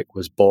metric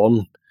was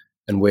born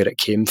and where it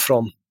came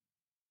from?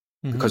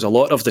 Mm-hmm. Because a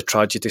lot of the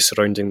tragedy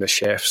surrounding the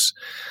chefs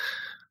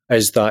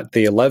is that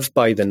they live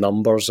by the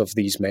numbers of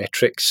these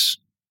metrics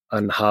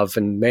and have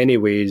in many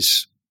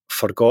ways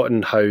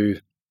forgotten how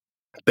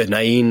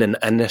benign and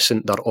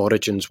innocent their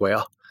origins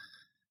were.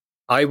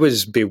 I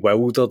was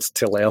bewildered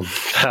to learn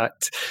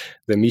that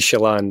the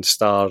Michelin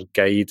star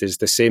guide is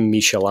the same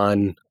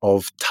Michelin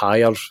of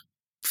tyre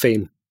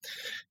fame.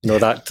 You know,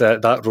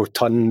 that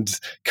rotund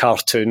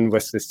cartoon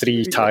with the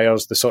 3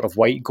 tyres, the sort of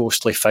white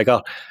ghostly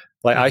figure.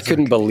 Like, exactly. I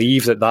couldn't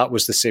believe that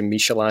was the same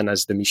Michelin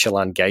as the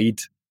Michelin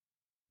guide.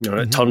 You know,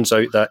 it turns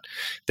out that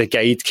the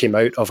guide came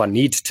out of a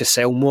need to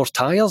sell more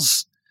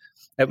tyres.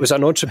 It was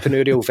an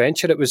entrepreneurial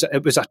venture. It was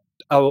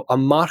a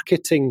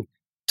marketing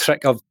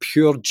trick of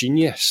pure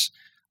genius.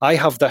 I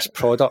have this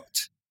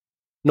product.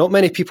 Not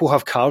many people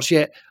have cars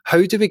yet.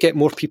 How do we get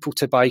more people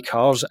to buy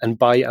cars and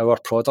buy our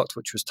product,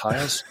 which was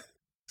tyres?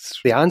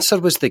 The answer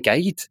was the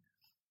guide.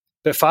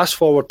 But fast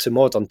forward to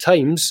modern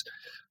times,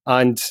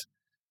 and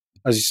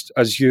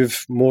as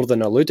you've more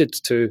than alluded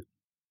to,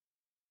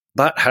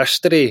 that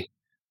history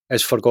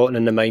is forgotten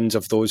in the minds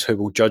of those who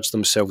will judge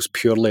themselves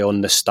purely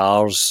on the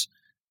stars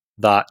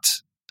that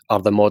are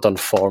the modern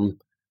form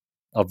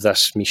of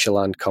this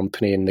Michelin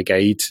company and the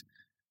guide.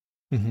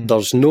 Mm-hmm.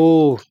 There's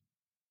no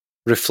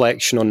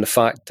reflection on the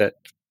fact that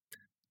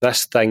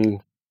this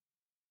thing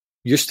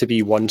used to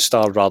be 1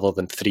 star rather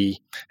than 3.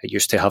 It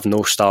used to have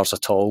no stars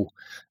at all.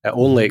 It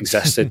only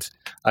existed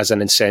as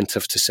an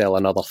incentive to sell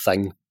another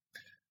thing.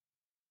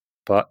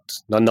 But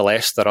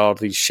nonetheless, there are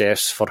these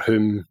chefs for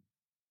whom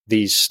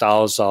these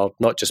stars are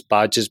not just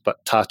badges,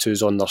 but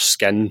tattoos on their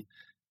skin,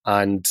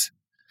 and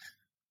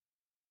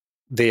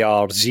they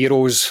are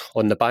zeros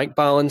on the bank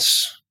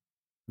balance.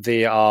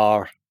 They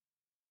are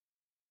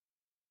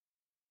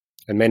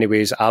in many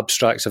ways,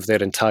 abstracts of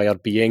their entire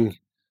being.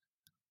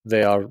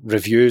 They are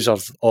reviews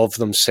of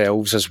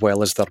themselves as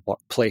well as their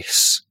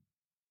workplace.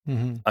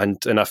 Mm-hmm.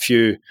 And in a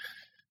few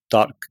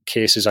dark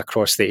cases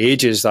across the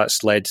ages,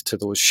 that's led to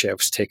those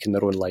chefs taking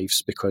their own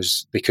lives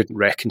because they couldn't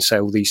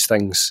reconcile these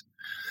things.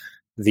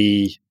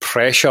 The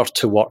pressure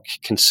to work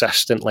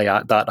consistently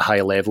at that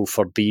high level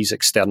for these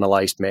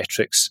externalized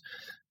metrics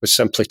was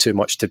simply too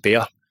much to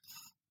bear.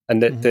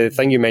 And the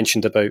thing you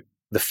mentioned about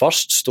the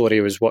first story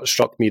was what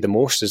struck me the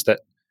most, is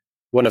that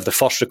one of the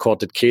first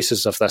recorded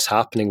cases of this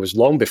happening was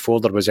long before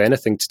there was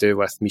anything to do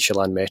with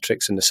Michelin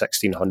metrics in the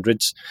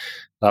 1600s.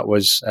 That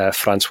was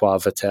Francois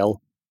Vatel,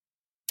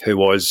 who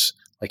was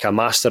like a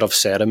master of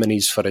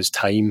ceremonies for his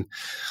time.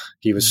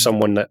 He was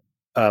someone that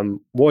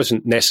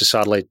wasn't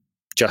necessarily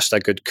just a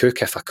good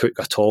cook, if a cook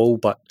at all,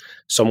 but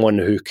someone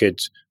who could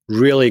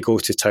really go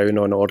to town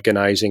on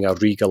organising a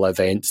regal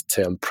event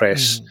to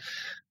impress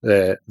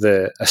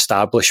the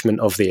establishment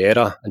of the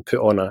era and put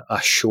on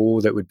a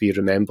show that would be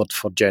remembered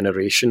for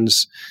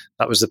generations.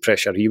 That was the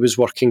pressure he was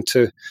working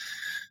to.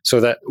 So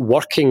that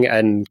working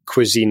in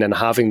cuisine and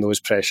having those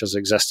pressures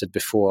existed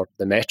before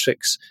the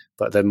metrics,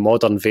 but the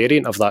modern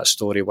variant of that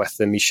story with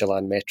the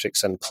Michelin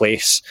metrics in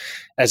place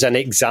is an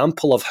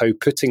example of how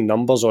putting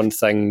numbers on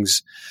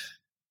things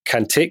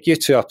can take you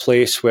to a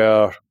place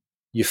where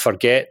you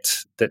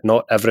forget that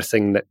not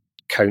everything that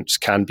counts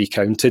can be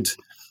counted,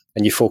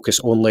 and you focus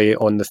only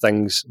on the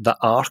things that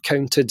are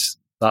counted,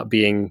 that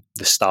being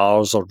the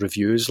stars or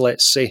reviews,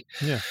 let's say.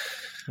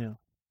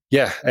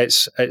 Yeah,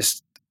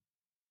 it's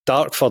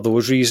dark for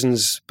those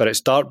reasons, but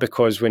it's dark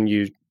because when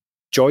you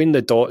join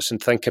the dots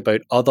and think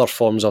about other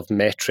forms of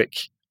metric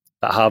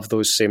that have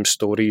those same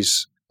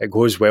stories, it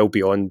goes well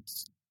beyond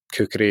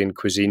cookery and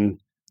cuisine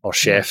or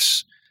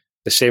chefs.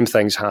 The same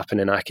things happen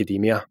in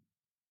academia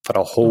for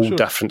a whole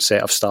different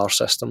set of star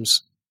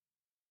systems.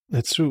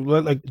 That's true.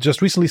 Well, like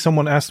just recently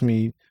someone asked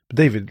me,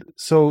 David,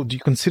 so do you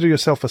consider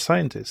yourself a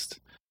scientist?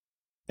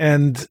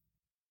 And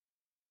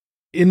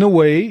in a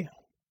way,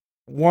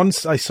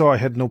 once I saw I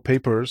had no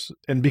papers,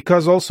 and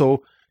because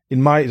also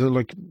in my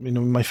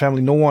my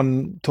family, no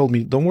one told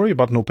me, don't worry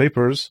about no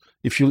papers.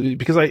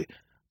 Because I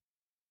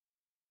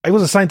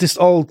was a scientist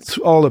all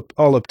up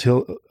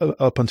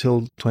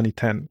until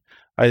 2010.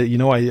 I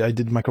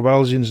did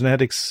microbiology and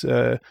genetics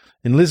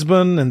in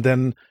Lisbon, and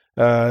then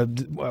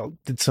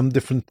did some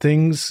different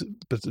things,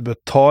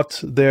 but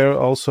taught there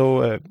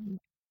also.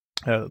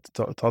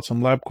 Taught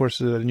some lab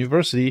courses at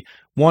university.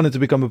 Wanted to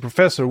become a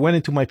professor. Went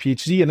into my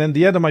PhD, and then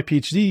the end of my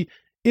PhD,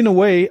 in a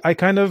way, I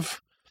kind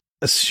of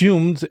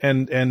assumed,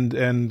 and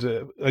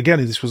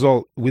again, this was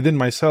all within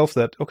myself,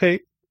 that okay,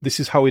 this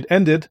is how it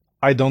ended.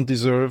 I don't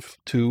deserve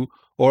to,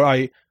 or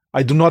I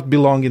do not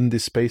belong in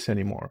this space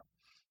anymore.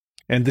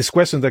 And this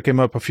question that came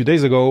up a few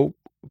days ago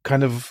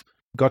kind of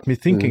got me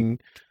thinking,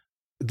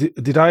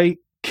 did I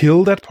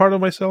kill that part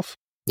of myself?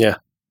 Yeah.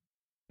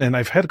 And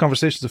I've had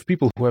conversations with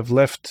people who have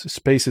left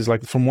spaces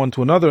like from one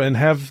to another and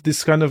have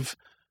this kind of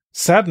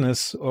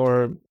sadness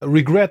or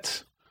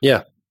regret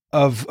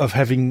of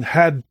having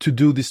had to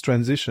do this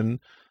transition.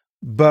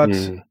 But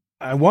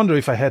I wonder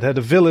if I had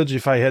a village,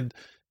 if I had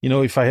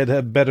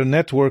a better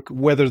network,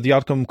 whether the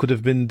outcome could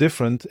have been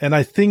different. And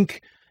I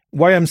think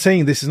why I'm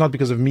saying this is not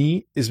because of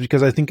me, is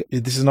because I think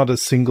this is not a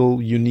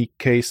single unique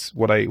case,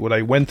 what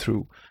I went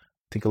through.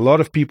 I think a lot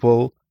of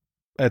people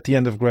at the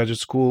end of graduate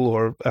school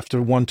or after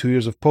 1-2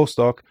 years of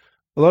postdoc,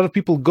 a lot of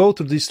people go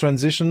through these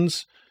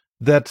transitions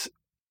that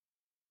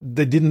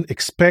they didn't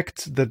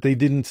expect, that they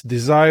didn't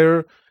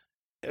desire,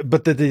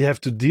 but that they have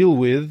to deal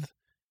with.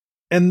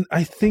 And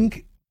I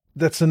think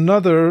that's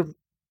another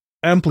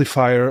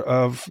amplifier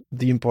of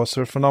the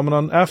imposter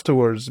phenomenon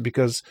afterwards,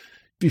 because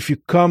if you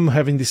come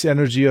having this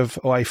energy of,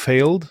 oh, I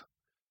failed,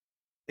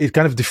 it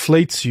kind of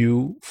deflates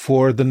you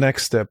for the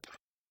next step.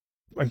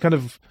 I'm kind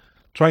of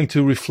trying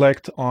to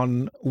reflect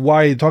on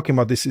why talking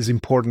about this is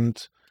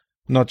important,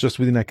 not just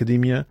within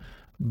academia,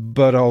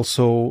 but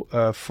also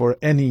for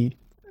any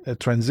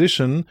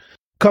transition,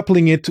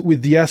 coupling it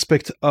with the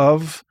aspect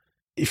of,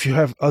 if you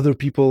have other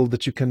people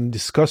that you can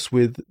discuss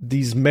with,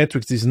 these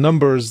metrics, these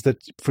numbers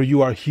that for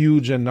you are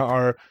huge and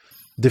are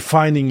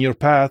defining your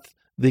path,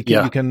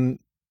 you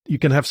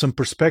can have some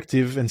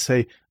perspective and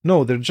say,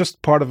 no, they're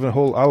just part of a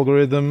whole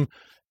algorithm.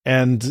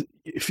 And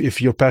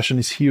if your passion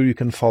is here, you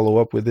can follow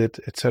up with it,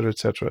 et cetera, et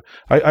cetera.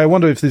 I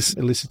wonder if this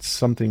elicits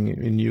something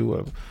in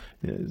you,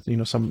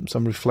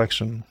 some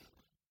reflection.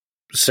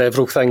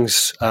 Several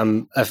things.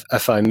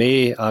 If I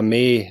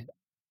may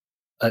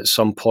at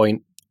some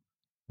point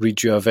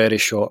read you a very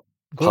short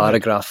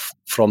paragraph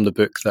from the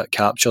book that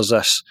captures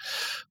this.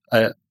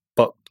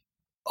 But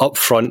up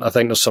front, I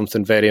think there's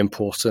something very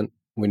important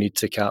we need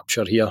to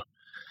capture here,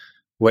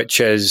 which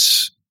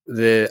is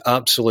the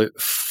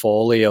absolute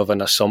folly of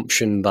an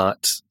assumption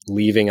that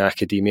leaving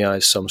academia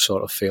is some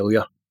sort of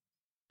failure.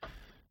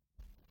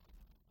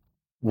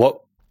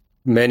 What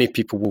many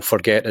people will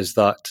forget is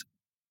that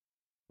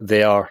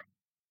they are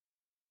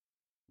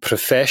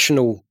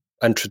professional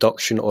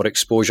introduction or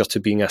exposure to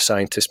being a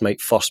scientist might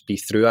first be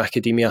through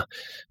academia,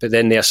 but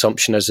then the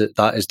assumption is that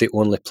that is the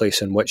only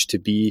place in which to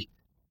be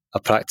a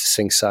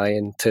practicing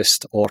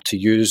scientist or to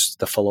use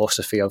the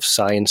philosophy of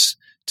science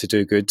to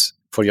do good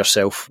for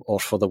yourself or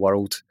for the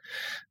world.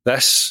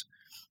 This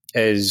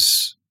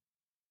is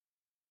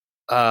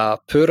a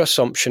poor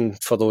assumption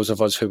for those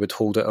of us who would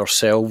hold it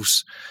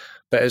ourselves,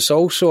 but it's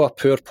also a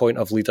poor point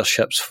of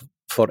leadership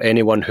for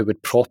anyone who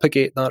would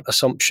propagate that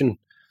assumption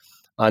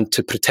and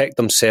to protect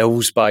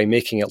themselves by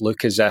making it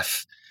look as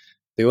if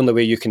the only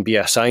way you can be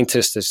a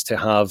scientist is to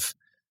have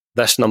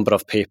this number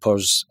of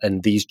papers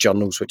in these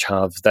journals which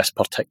have this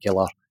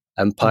particular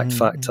impact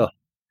factor.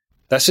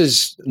 This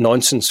is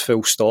nonsense,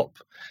 full stop.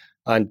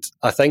 And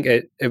I think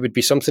it would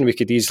be something we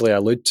could easily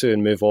allude to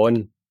and move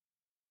on.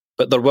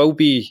 But there will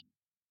be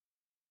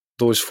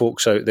those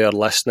folks out there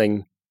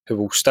listening who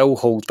will still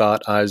hold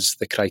that as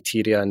the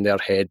criteria in their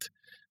head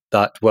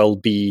that will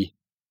be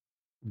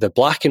the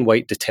black and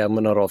white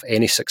determiner of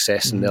any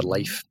success in their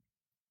life.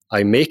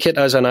 I make it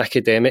as an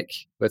academic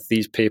with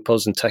these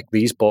papers and tick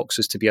these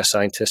boxes to be a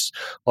scientist,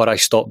 or I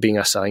stop being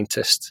a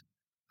scientist.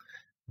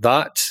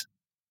 That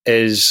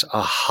is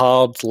a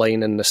hard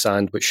line in the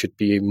sand which should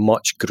be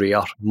much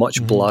greyer,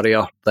 much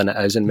blurrier than it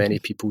is in many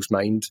people's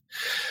mind.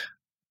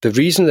 The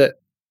reason that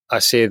I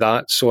say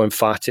that so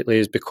emphatically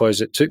is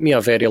because it took me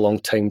a very long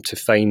time to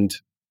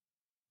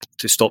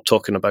stop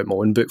talking about my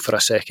own book for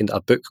a second, a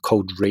book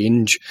called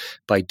Range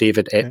by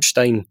David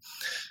Epstein,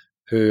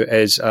 who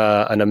is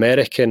an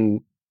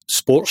American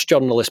sports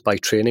journalist by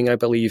training, I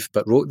believe,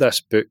 but wrote this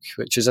book,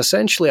 which is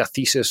essentially a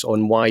thesis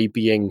on why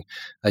being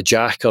a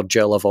jack or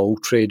jill of all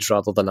trades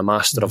rather than a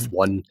master of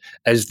one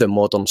is the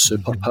modern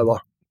superpower.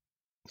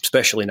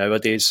 Especially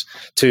nowadays,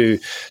 to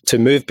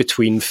move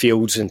between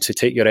fields and to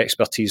take your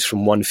expertise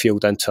from one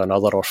field into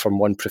another or from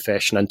one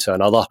profession into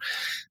another.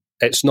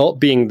 It's not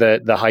being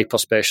the hyper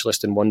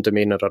specialist in one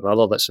domain or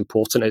another that's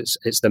important.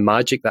 It's the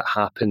magic that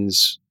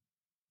happens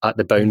at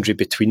the boundary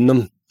between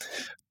them.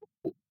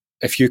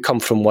 If you come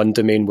from one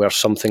domain where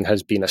something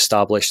has been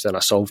established and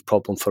a solved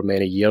problem for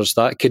many years,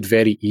 that could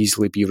very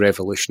easily be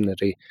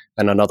revolutionary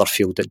in another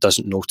field that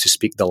doesn't know to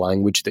speak the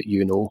language that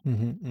you know.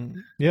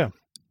 Yeah.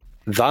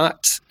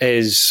 That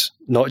is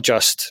not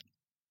just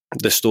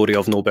the story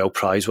of Nobel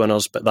Prize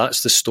winners, but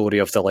that's the story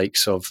of the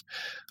likes of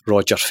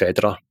Roger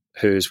Federer,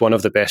 who's one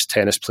of the best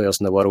tennis players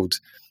in the world,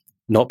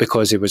 not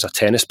because he was a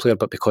tennis player,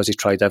 but because he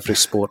tried every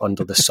sport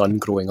under the sun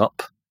growing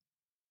up.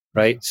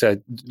 Right?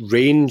 So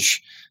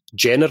range,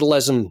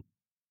 generalism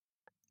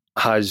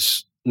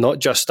has not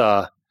just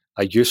a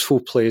useful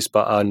place,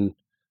 but an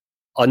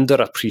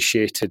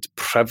underappreciated,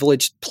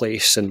 privileged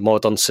place in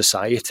modern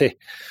society.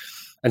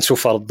 And so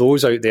for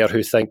those out there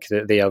who think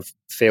that they have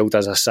failed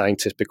as a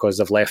scientist because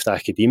they've left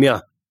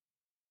academia,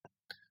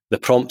 the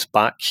prompt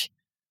back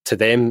to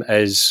them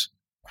is,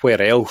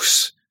 where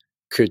else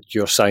could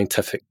your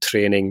scientific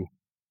training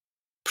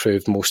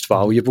prove most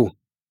valuable?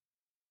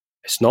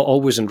 It's not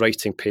always in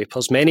writing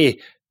papers. Many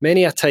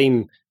a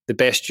time, the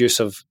best use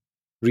of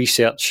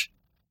research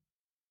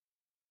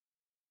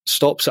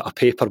stops at a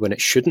paper when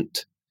it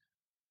shouldn't.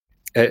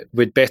 It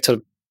would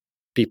better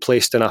be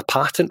placed in a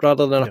patent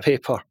rather than a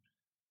paper.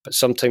 But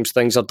sometimes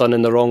things are done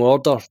in the wrong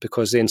order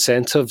because the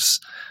incentives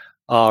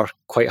are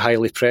quite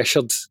highly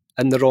pressured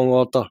in the wrong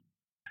order.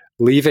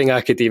 Leaving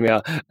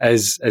academia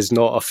is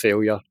not a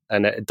failure,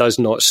 and it does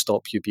not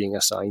stop you being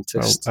a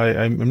scientist. Well,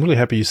 I'm really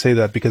happy you say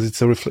that, because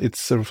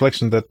it's a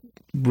reflection that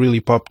really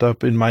popped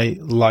up in my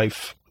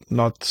life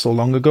not so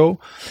long ago,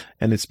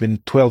 and it's been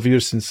 12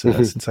 years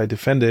since I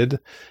defended,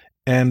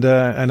 and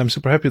I'm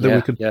super happy that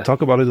we could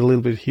talk about it a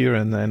little bit here,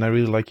 and I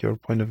really like your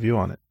point of view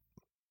on it.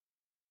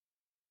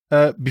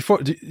 Before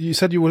you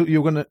said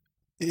you're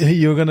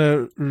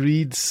gonna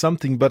read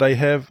something, but I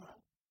have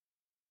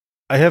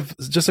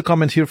just a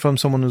comment here from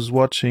someone who's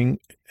watching.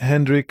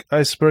 Hendrik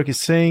Iceberg is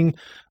saying,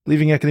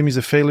 leaving academia is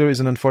a failure is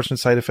an unfortunate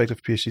side effect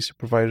of PhD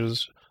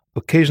supervisors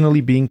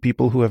occasionally being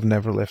people who have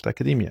never left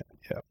academia.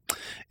 Yeah,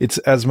 it's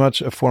as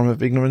much a form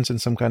of ignorance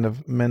and some kind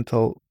of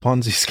mental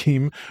Ponzi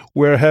scheme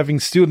where having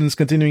students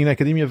continuing in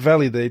academia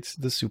validates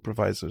the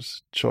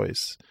supervisor's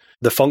choice.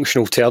 The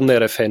functional term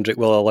there, if Hendrik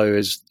will allow,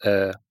 is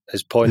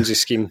Ponzi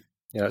scheme.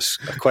 You know, it's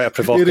quite a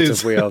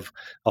provocative way of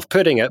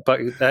putting it,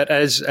 but it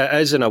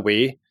is in a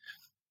way.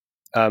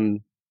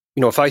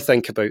 If I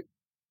think about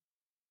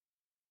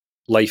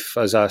life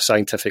as a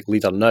scientific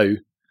leader now,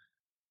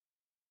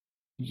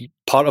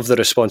 part of the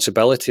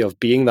responsibility of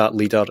being that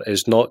leader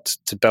is not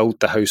to build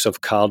the house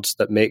of cards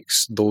that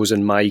makes those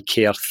in my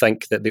care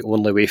think that the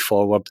only way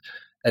forward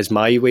is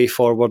my way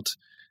forward.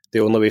 The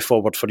only way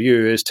forward for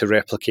you is to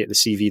replicate the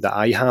CV that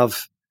I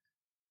have.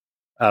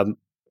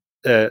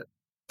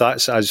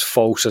 That's as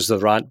false as the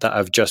rant that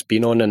I've just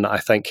been on, and I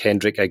think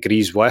Hendrik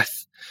agrees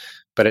with.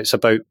 But it's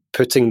about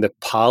putting the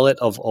palette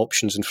of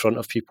options in front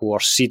of people, or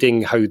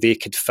seeding how they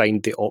could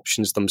find the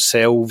options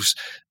themselves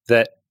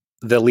that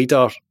the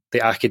leader,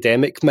 the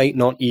academic, might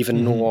not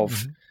even know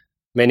of.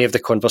 Many of the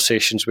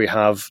conversations we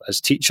have as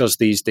teachers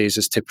these days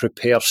is to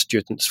prepare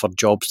students for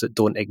jobs that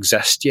don't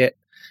exist yet.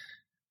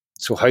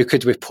 So how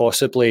could we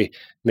possibly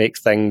make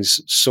things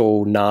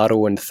so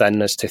narrow and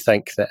thin as to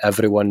think that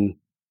everyone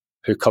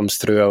who comes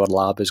through our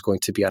lab is going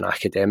to be an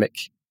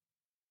academic?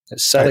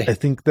 It's silly. I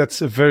think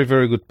that's a very,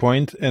 very good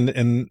point.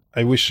 And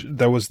I wish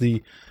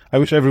I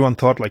wish everyone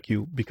thought like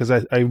you, because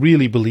I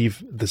really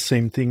believe the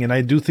same thing. And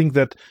I do think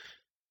that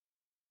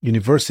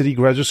university,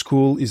 graduate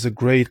school is a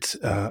great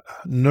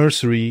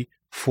nursery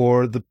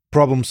for the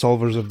problem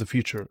solvers of the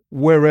future,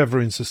 wherever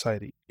in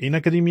society, in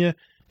academia,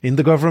 in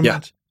the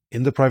government,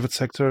 in the private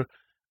sector.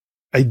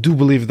 I do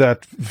believe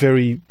that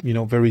very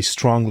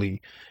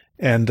strongly.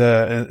 And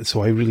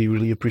so I really,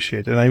 really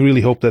appreciate it. And I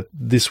really hope that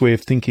this way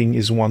of thinking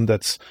is one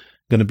that's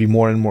going to be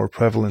more and more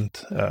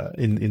prevalent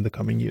in the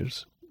coming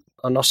years.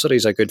 A nursery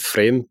is a good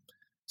frame.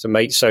 So it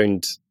might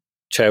sound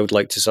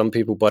childlike to some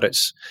people, but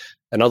it's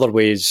in other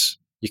ways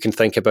you can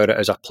think about it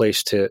as a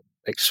place to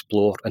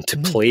explore and to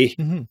play,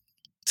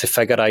 to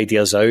figure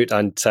ideas out,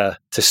 and to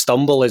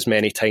stumble as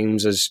many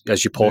times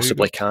as you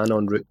possibly can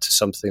en route to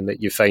something that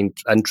you find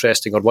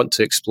interesting or want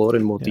to explore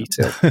in more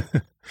detail.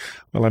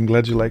 Well, I'm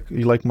glad you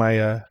like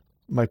my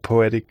my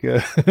poetic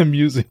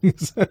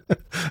musings,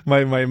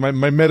 my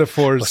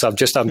metaphors. So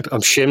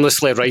I'm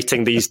shamelessly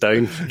writing these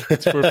down.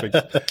 That's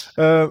perfect.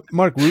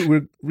 Marc,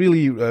 we're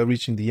really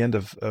reaching the end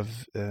of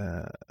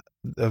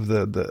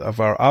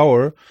our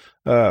hour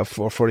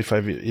for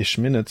 45-ish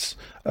minutes.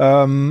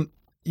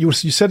 You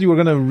said you were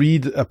going to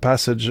read a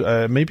passage.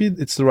 Maybe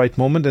it's the right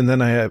moment, and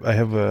then I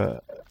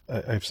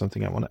have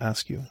something I want to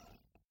ask you.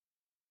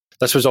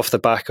 This was off the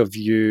back of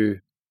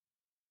you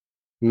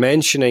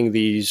mentioning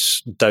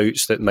these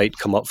doubts that might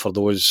come up for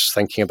those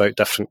thinking about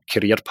different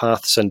career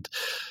paths. And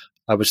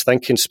I was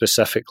thinking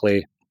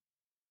specifically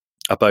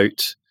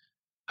about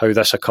how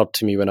this occurred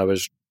to me when I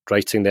was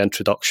writing the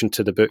introduction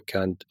to the book,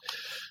 and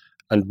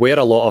where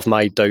a lot of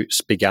my doubts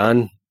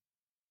began.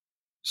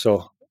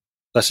 So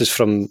this is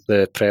from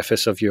the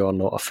preface of You Are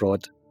Not a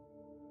Fraud.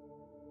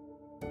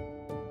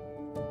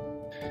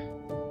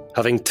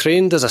 Having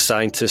trained as a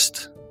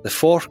scientist, the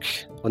fork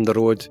on the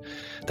road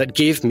that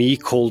gave me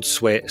cold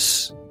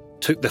sweats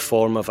took the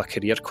form of a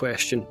career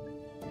question.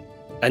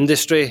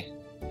 Industry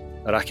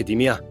or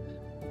academia?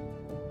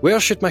 Where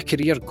should my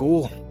career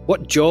go?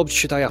 What jobs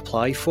should I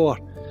apply for?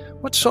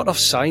 What sort of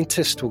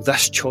scientist will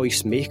this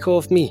choice make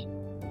of me?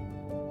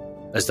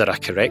 Is there a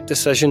correct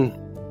decision?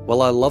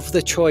 Will I love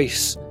the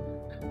choice?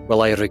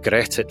 Will I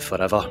regret it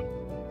forever?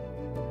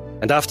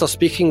 And after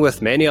speaking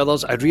with many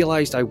others, I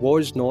realised I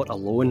was not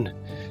alone.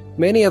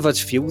 Many of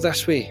us feel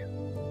this way.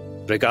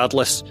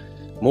 Regardless,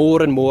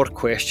 more and more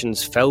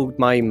questions filled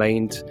my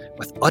mind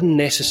with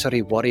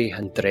unnecessary worry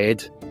and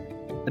dread.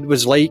 It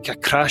was like a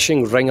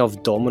crashing ring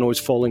of dominoes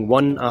falling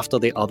one after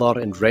the other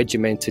in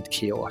regimented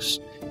chaos.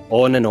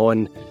 On and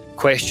on,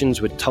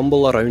 questions would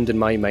tumble around in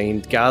my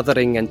mind,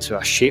 gathering into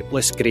a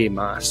shapeless grey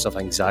mass of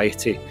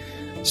anxiety,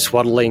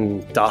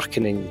 swirling,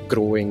 darkening,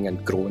 growing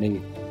and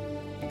groaning.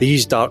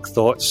 These dark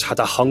thoughts had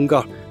a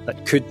hunger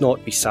that could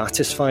not be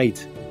satisfied.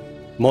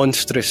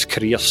 Monstrous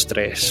career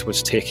stress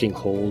was taking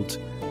hold,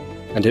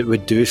 and it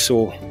would do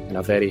so in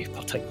a very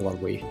particular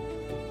way.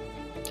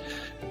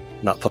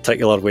 And that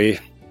particular way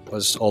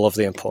was all of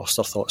the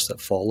imposter thoughts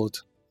that followed.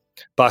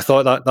 But I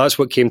thought that's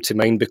what came to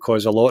mind,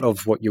 because a lot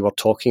of what you were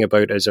talking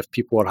about is if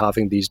people are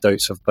having these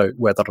doubts about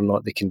whether or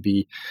not they can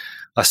be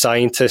a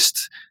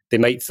scientist, they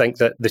might think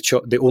that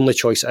the only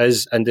choice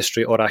is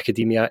industry or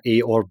academia,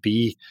 A or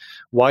B.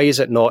 Why is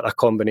it not a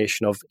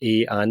combination of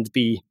A and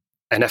B?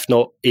 And if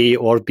not A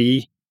or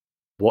B,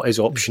 what is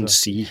option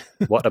C?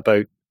 What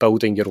about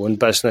building your own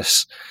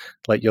business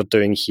like you're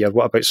doing here?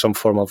 What about some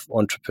form of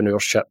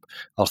entrepreneurship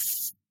or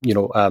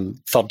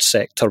third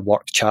sector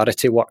work,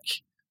 charity work?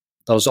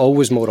 There's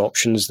always more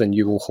options than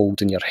you will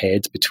hold in your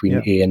head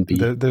between A and B.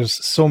 There's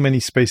so many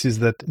spaces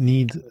that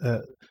need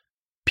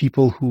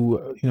people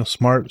who,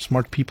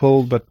 smart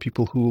people, but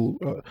people who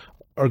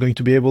are going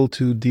to be able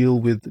to deal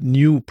with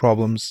new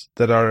problems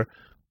that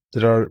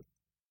are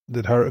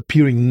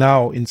appearing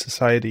now in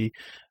society,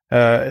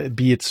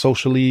 be it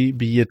socially,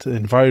 be it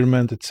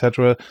environment,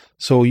 etc.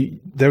 So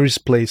there is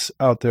place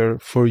out there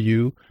for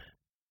you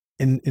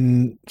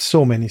in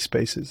so many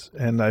spaces,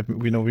 and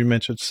we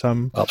mentioned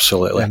some.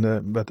 Absolutely.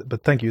 And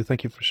but thank you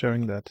for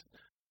sharing that.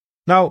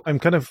 Now I'm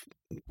kind of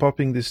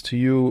popping this to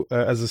you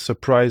as a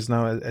surprise.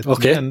 Now at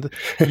the end,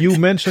 you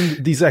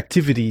mentioned these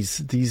activities,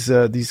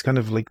 these kind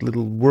of like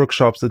little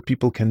workshops that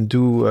people can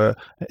do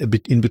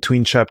in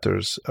between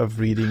chapters of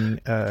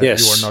reading.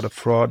 Yes. You Are Not a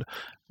Fraud.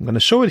 I'm going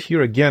to show it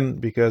here again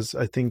because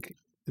I think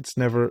it's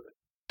never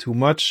too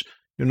much.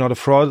 You're Not a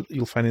Fraud.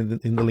 You'll find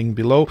it in the link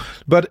below.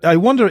 But I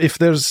wonder if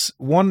there's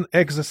one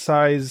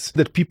exercise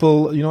that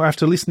people,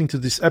 after listening to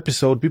this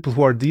episode, people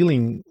who are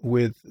dealing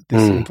with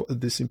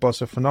this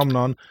imposter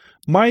phenomenon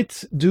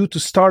might do to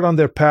start on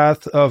their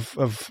path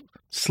of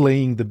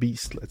slaying the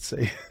beast, let's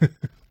say.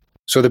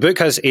 So the book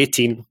has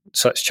 18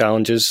 such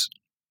challenges.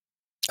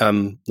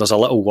 There's a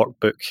little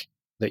workbook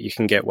that you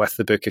can get with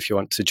the book if you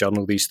want to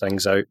journal these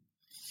things out.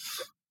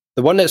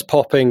 The one that's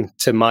popping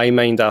to my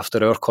mind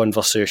after our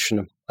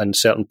conversation and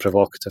certain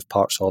provocative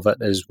parts of it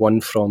is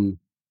one from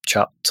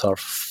chapter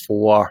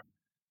 4,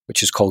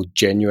 which is called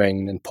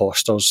Genuine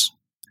Imposters.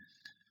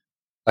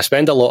 I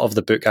spend a lot of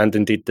the book, and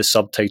indeed the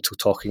subtitle,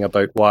 talking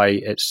about why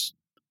it's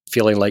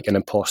feeling like an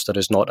imposter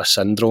is not a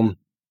syndrome.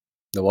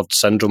 The word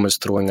syndrome is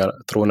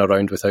thrown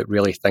around without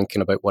really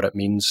thinking about what it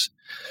means.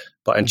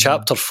 But in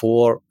chapter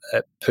 4,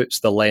 it puts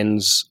the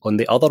lens on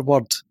the other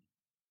word.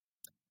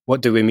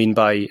 What do we mean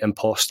by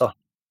imposter?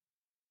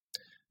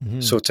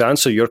 So to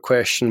answer your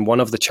question, one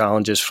of the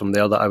challenges from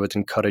there that I would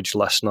encourage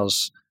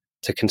listeners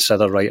to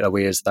consider right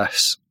away is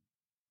this.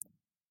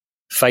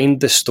 Find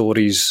the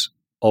stories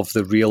of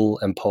the real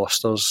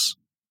imposters.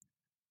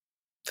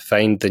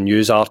 Find the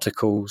news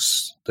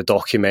articles, the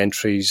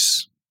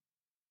documentaries,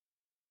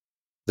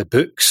 the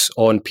books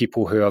on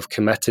people who have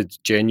committed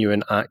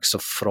genuine acts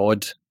of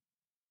fraud.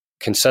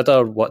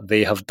 Consider what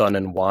they have done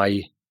and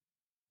why,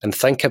 and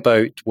think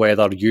about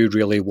whether you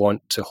really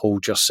want to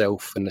hold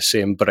yourself in the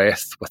same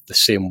breath with the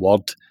same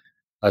word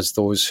as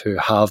those who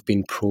have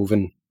been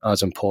proven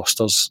as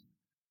imposters.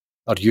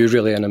 Are you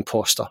really an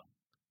imposter?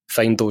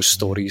 Find those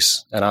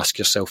stories and ask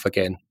yourself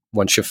again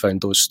once you've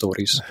found those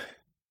stories.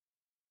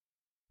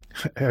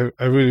 I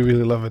really,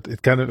 really love it.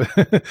 It kind of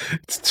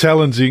it's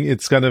challenging.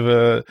 It's kind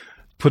of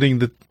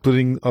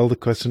putting all the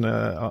question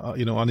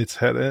on its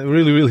head. I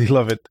really, really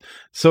love it.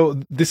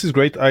 So this is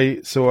great. I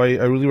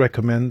really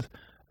recommend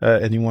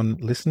anyone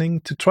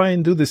listening to try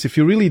and do this if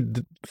you're really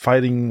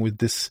fighting with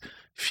this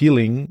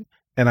feeling.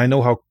 And I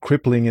know how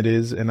crippling it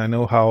is, and I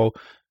know how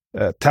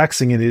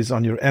taxing it is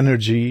on your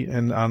energy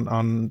and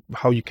on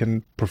how you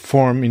can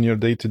perform in your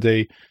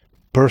day-to-day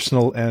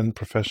personal and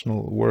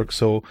professional work.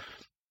 So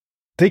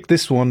take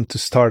this one to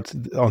start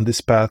on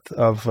this path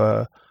of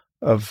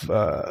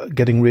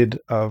getting rid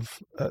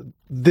of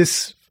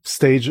this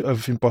stage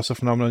of imposter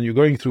phenomenon you're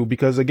going through,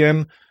 because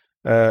again,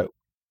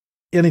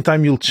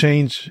 anytime you'll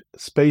change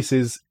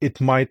spaces, it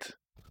might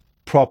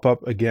prop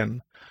up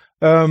again.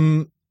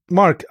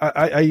 Marc,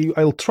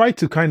 I'll try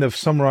to kind of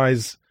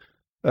summarize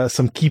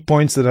some key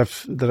points that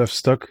have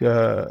stuck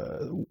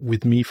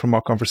with me from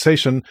our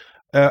conversation.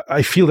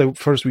 I feel that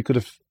first we could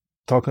have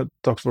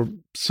talked for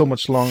so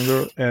much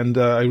longer, and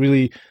I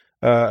really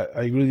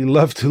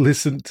love to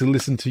listen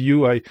to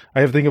you. I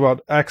have to think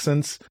about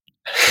accents,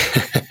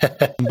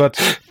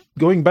 but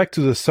going back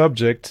to the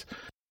subject,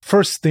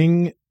 first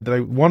thing that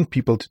I want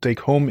people to take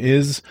home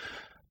is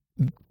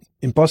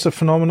imposter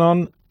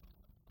phenomenon.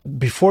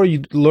 Before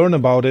you learn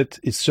about it,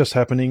 it's just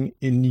happening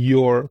in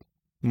your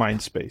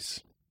mind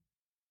space,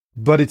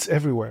 but it's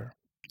everywhere.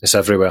 It's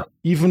everywhere.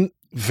 Even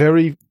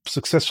very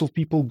successful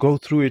people go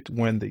through it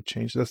when they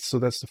change. That's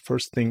the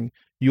first thing.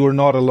 You are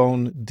not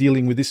alone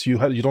dealing with this. You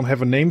don't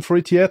have a name for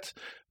it yet,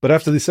 but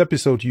after this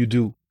episode, you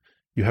do.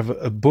 You have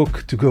a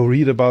book to go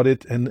read about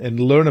it and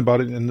learn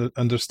about it and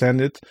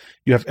understand it.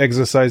 You have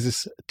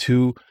exercises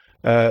to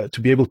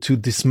be able to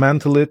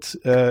dismantle it,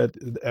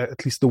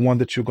 at least the one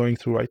that you're going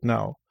through right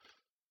now.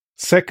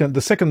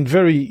 The second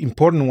very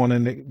important one,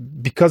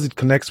 and because it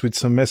connects with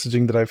some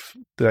messaging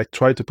that I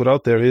try to put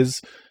out there,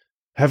 is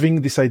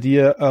having this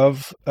idea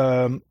of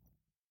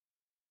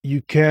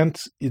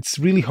it's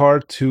really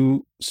hard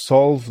to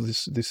solve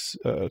this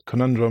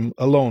conundrum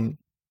alone.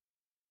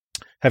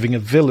 Having a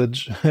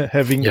village,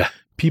 having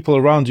people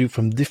around you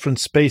from different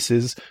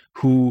spaces,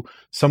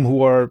 some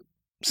who are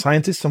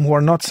scientists, some who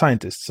are not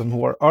scientists, some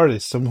who are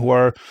artists, some who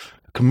are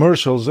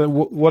commercials,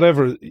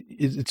 whatever.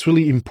 It's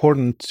really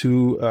important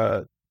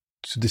to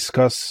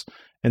discuss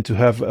and to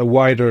have a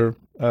wider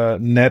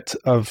net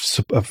of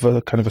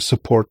a kind of a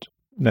support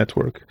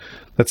network.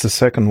 That's the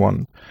second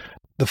one.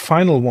 The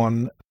final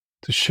one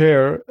to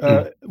share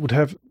would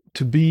have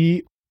to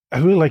be, I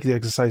really like the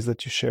exercise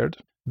that you shared,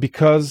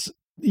 because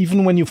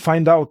even when you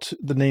find out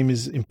the name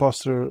is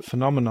imposter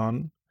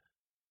phenomenon,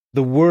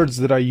 the words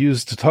that I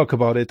use to talk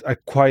about it are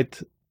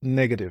quite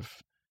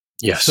negative.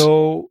 Yes.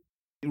 So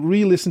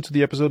re-listen to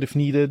the episode if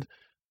needed.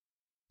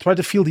 Try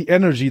to feel the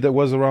energy that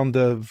was around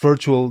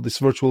this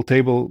virtual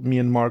table me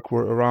and Marc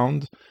were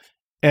around,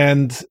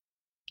 and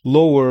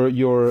lower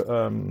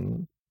your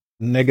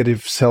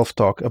negative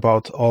self-talk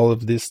about all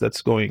of this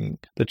that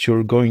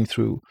you're going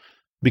through,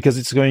 because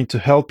it's going to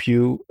help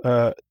you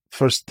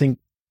first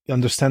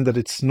understand that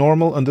it's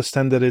normal,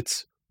 understand that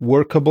it's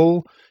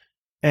workable,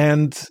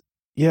 and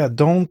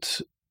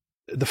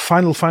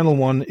the final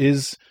one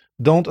is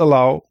don't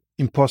allow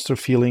imposter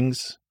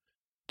feelings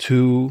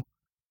to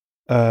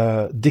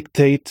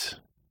dictate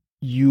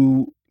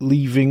you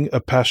leaving a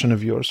passion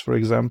of yours, for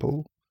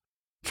example.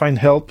 Find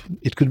help.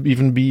 It could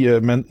even be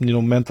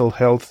mental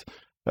health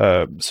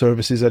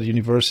services at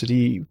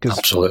university, because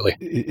absolutely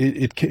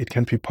it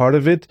can be part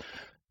of it.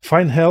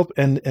 Find help,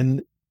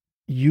 and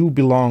you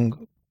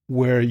belong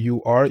where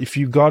you are. If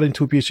you got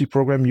into a PhD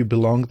program, you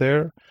belong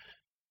there,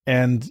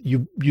 and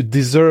you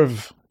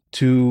deserve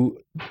to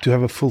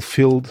have a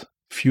fulfilled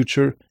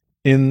future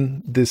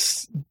in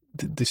this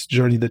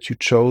journey that you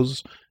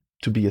chose,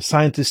 to be a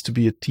scientist, to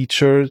be a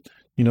teacher,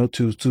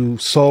 to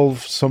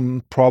solve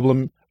some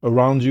problem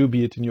around you,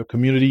 be it in your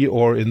community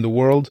or in the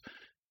world.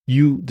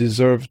 You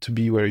deserve to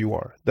be where you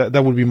are.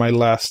 That would be my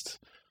last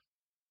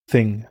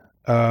thing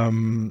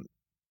Marc,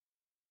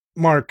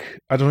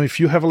 I don't know if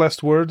you have a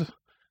last word,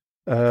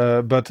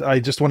 but I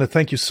just want to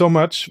thank you so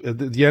much.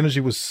 The energy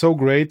was so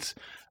great.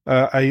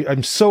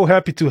 I'm so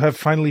happy to have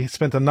finally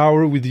spent an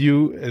hour with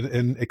you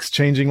and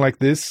exchanging like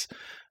this.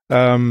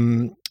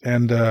 This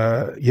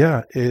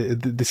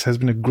has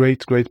been a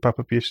great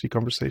Papa PhD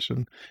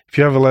conversation. If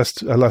you have a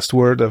last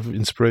word of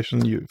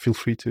inspiration, you feel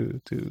free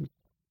to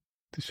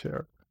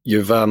share.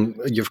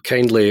 You've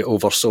kindly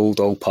oversold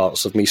all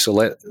parts of me, so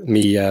let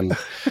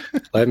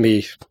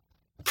me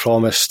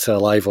promise to a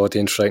live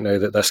audience right now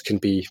that this can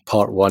be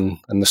part 1,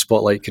 and the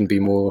spotlight can be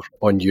more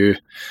on you,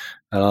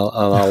 and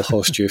I'll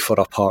host you for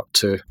a part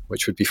 2,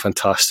 which would be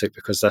fantastic,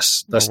 because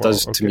this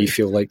does to me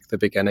feel like the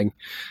beginning.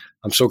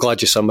 I'm so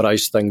glad you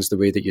summarised things the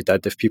way that you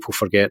did. If people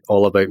forget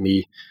all about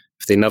me,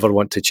 if they never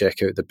want to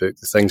check out the book,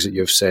 the things that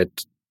you've said,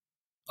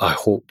 I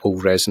hope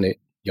will resonate.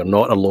 You're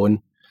not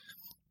alone.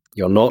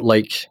 You're not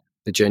like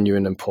the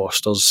genuine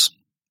imposters,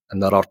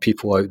 and there are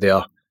people out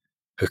there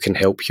who can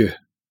help you.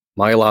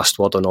 My last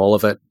word on all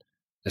of it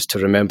is to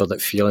remember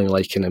that feeling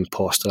like an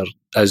imposter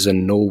is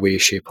in no way,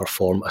 shape or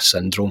form a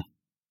syndrome.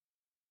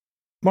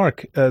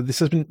 Marc, this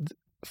has been,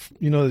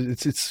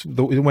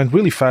 it went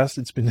really fast.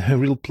 It's been a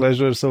real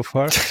pleasure so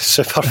far.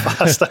 Super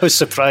fast. I was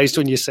surprised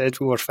when you said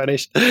we were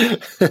finished.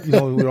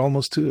 We're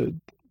almost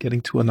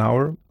getting to an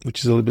hour, which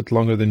is a little bit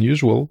longer than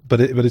usual,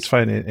 but it's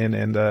fine,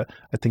 and I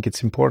think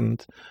it's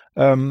important.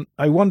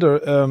 I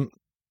wonder,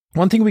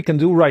 one thing we can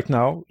do right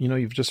now.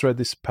 You've just read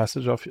this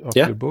passage of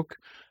your book.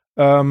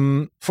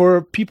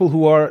 For people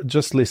who are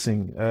just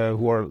listening,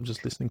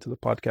 to the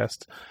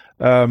podcast,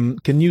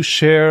 can you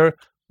share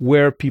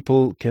where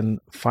people can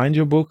find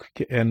your book,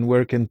 and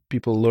where can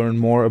people learn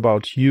more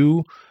about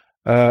you,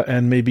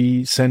 and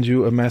maybe send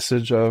you a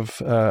message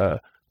of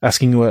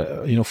asking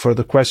you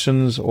further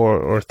questions,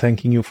 or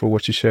thanking you for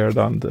what you shared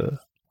on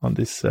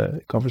this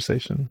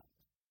conversation?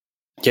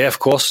 Yeah, of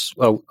course.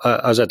 Well,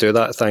 as I do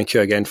that, thank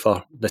you again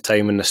for the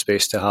time and the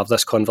space to have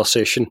this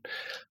conversation.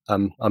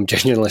 I'm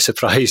genuinely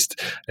surprised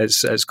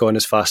it's gone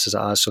as fast as it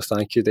has, so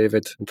thank you,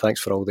 David, and thanks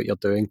for all that you're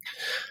doing.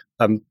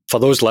 For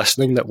those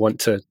listening that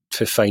want to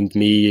find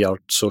me or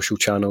social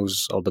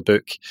channels or the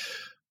book,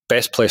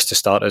 best place to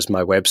start is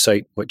my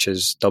website, which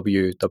is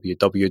www.dr-marc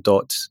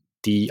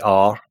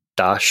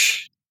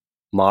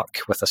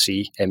with a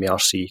C,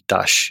 M-A-R-C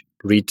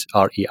Reid,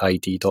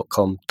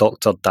 Reid.com,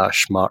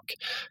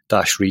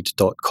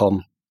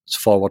 dr-marc-reid.com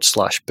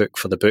 /book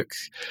for the book.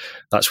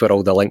 That's where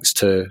all the links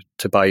to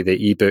buy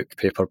the ebook,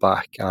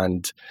 paperback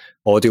and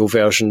audio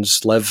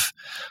versions live.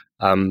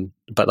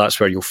 But that's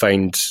where you'll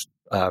find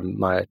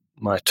my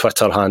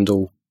Twitter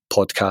handle,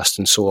 podcast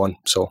and so on.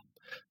 So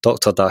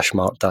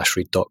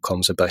dr-marc-reid.com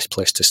is the best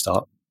place to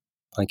start.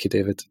 Thank you,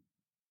 David.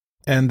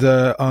 And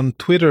on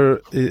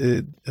Twitter,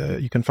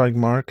 you can find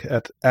Marc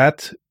at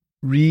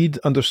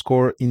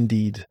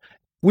Reid_indeed,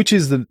 which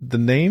is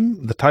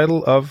the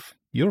title of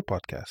your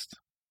podcast.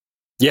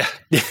 Yeah.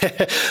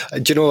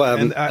 Do you know,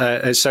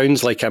 it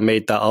sounds like I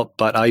made that up,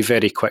 but I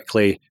very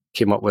quickly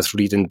came up with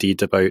Reid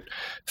Indeed about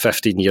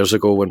 15 years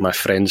ago when my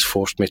friends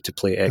forced me to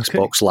play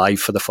Xbox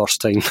Live for the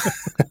first time.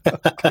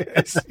 Okay,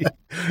 I see.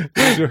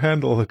 That's your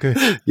handle, okay.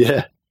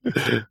 Yeah.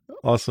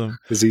 Awesome.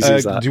 As easy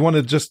as that. Do you want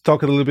to just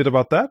talk a little bit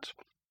about that?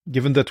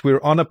 Given that we're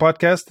on a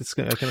podcast,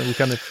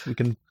 we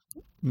can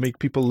make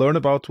people learn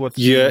about what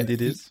Reid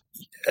Indeed is.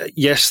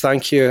 Yes,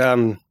 thank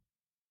you.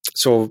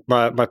 So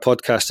my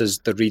podcast is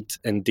the Reid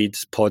Indeed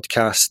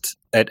podcast.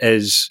 It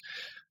is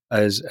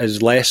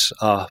less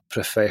a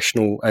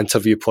professional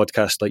interview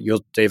podcast like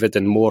yours, David,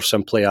 and more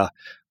simply a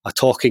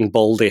talking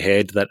baldy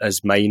head that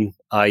is mine.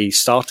 I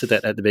started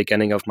it at the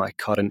beginning of my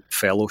current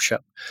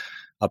fellowship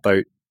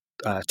about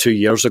 2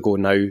 years ago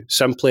now,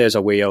 simply as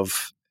a way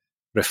of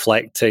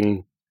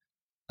reflecting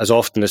as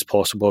often as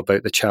possible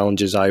about the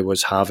challenges I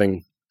was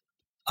having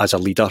as a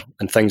leader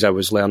and things I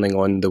was learning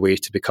on the way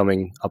to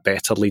becoming a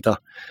better leader.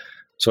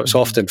 So it's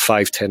often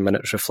 5-10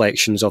 minutes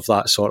reflections of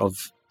that sort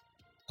of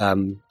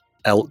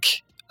ilk,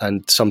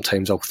 and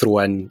sometimes I'll throw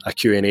in a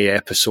Q&A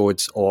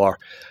episode or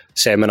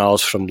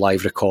seminars from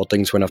live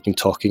recordings when I've been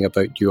talking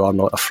about You Are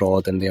Not a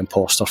Fraud and the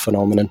imposter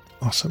phenomenon.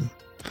 Awesome.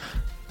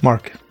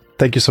 Marc,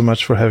 thank you so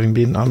much for having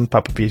been on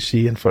Papa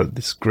PhD and for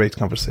this great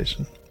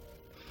conversation.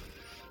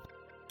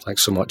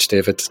 Thanks so much,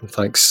 David.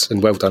 Thanks,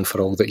 and well done for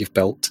all that you've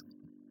built.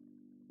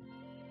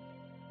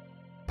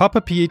 Papa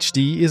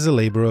PhD is a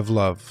labor of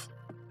love.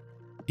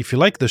 If you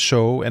like the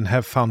show and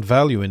have found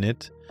value in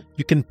it,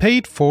 you can pay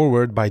it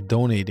forward by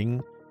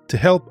donating to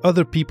help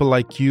other people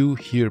like you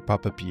hear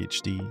Papa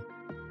PhD.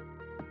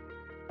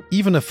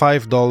 Even a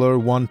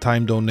 $5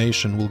 one-time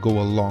donation will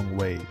go a long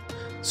way.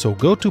 So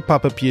go to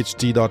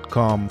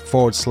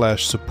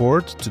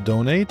papaphd.com/support to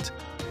donate,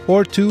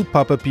 or to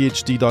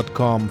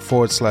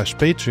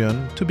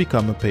papaphd.com/Patreon to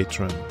become a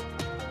patron.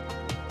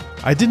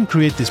 I didn't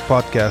create this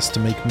podcast to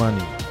make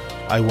money.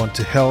 I want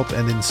to help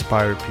and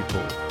inspire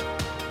people.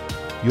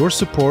 Your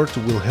support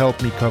will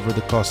help me cover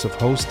the cost of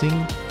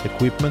hosting,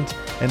 equipment,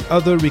 and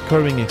other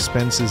recurring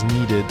expenses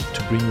needed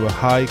to bring you a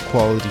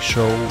high-quality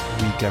show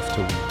week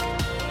after week.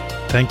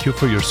 Thank you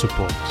for your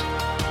support.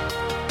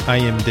 I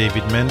am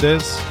David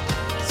Mendez.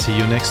 See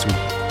you next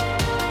week.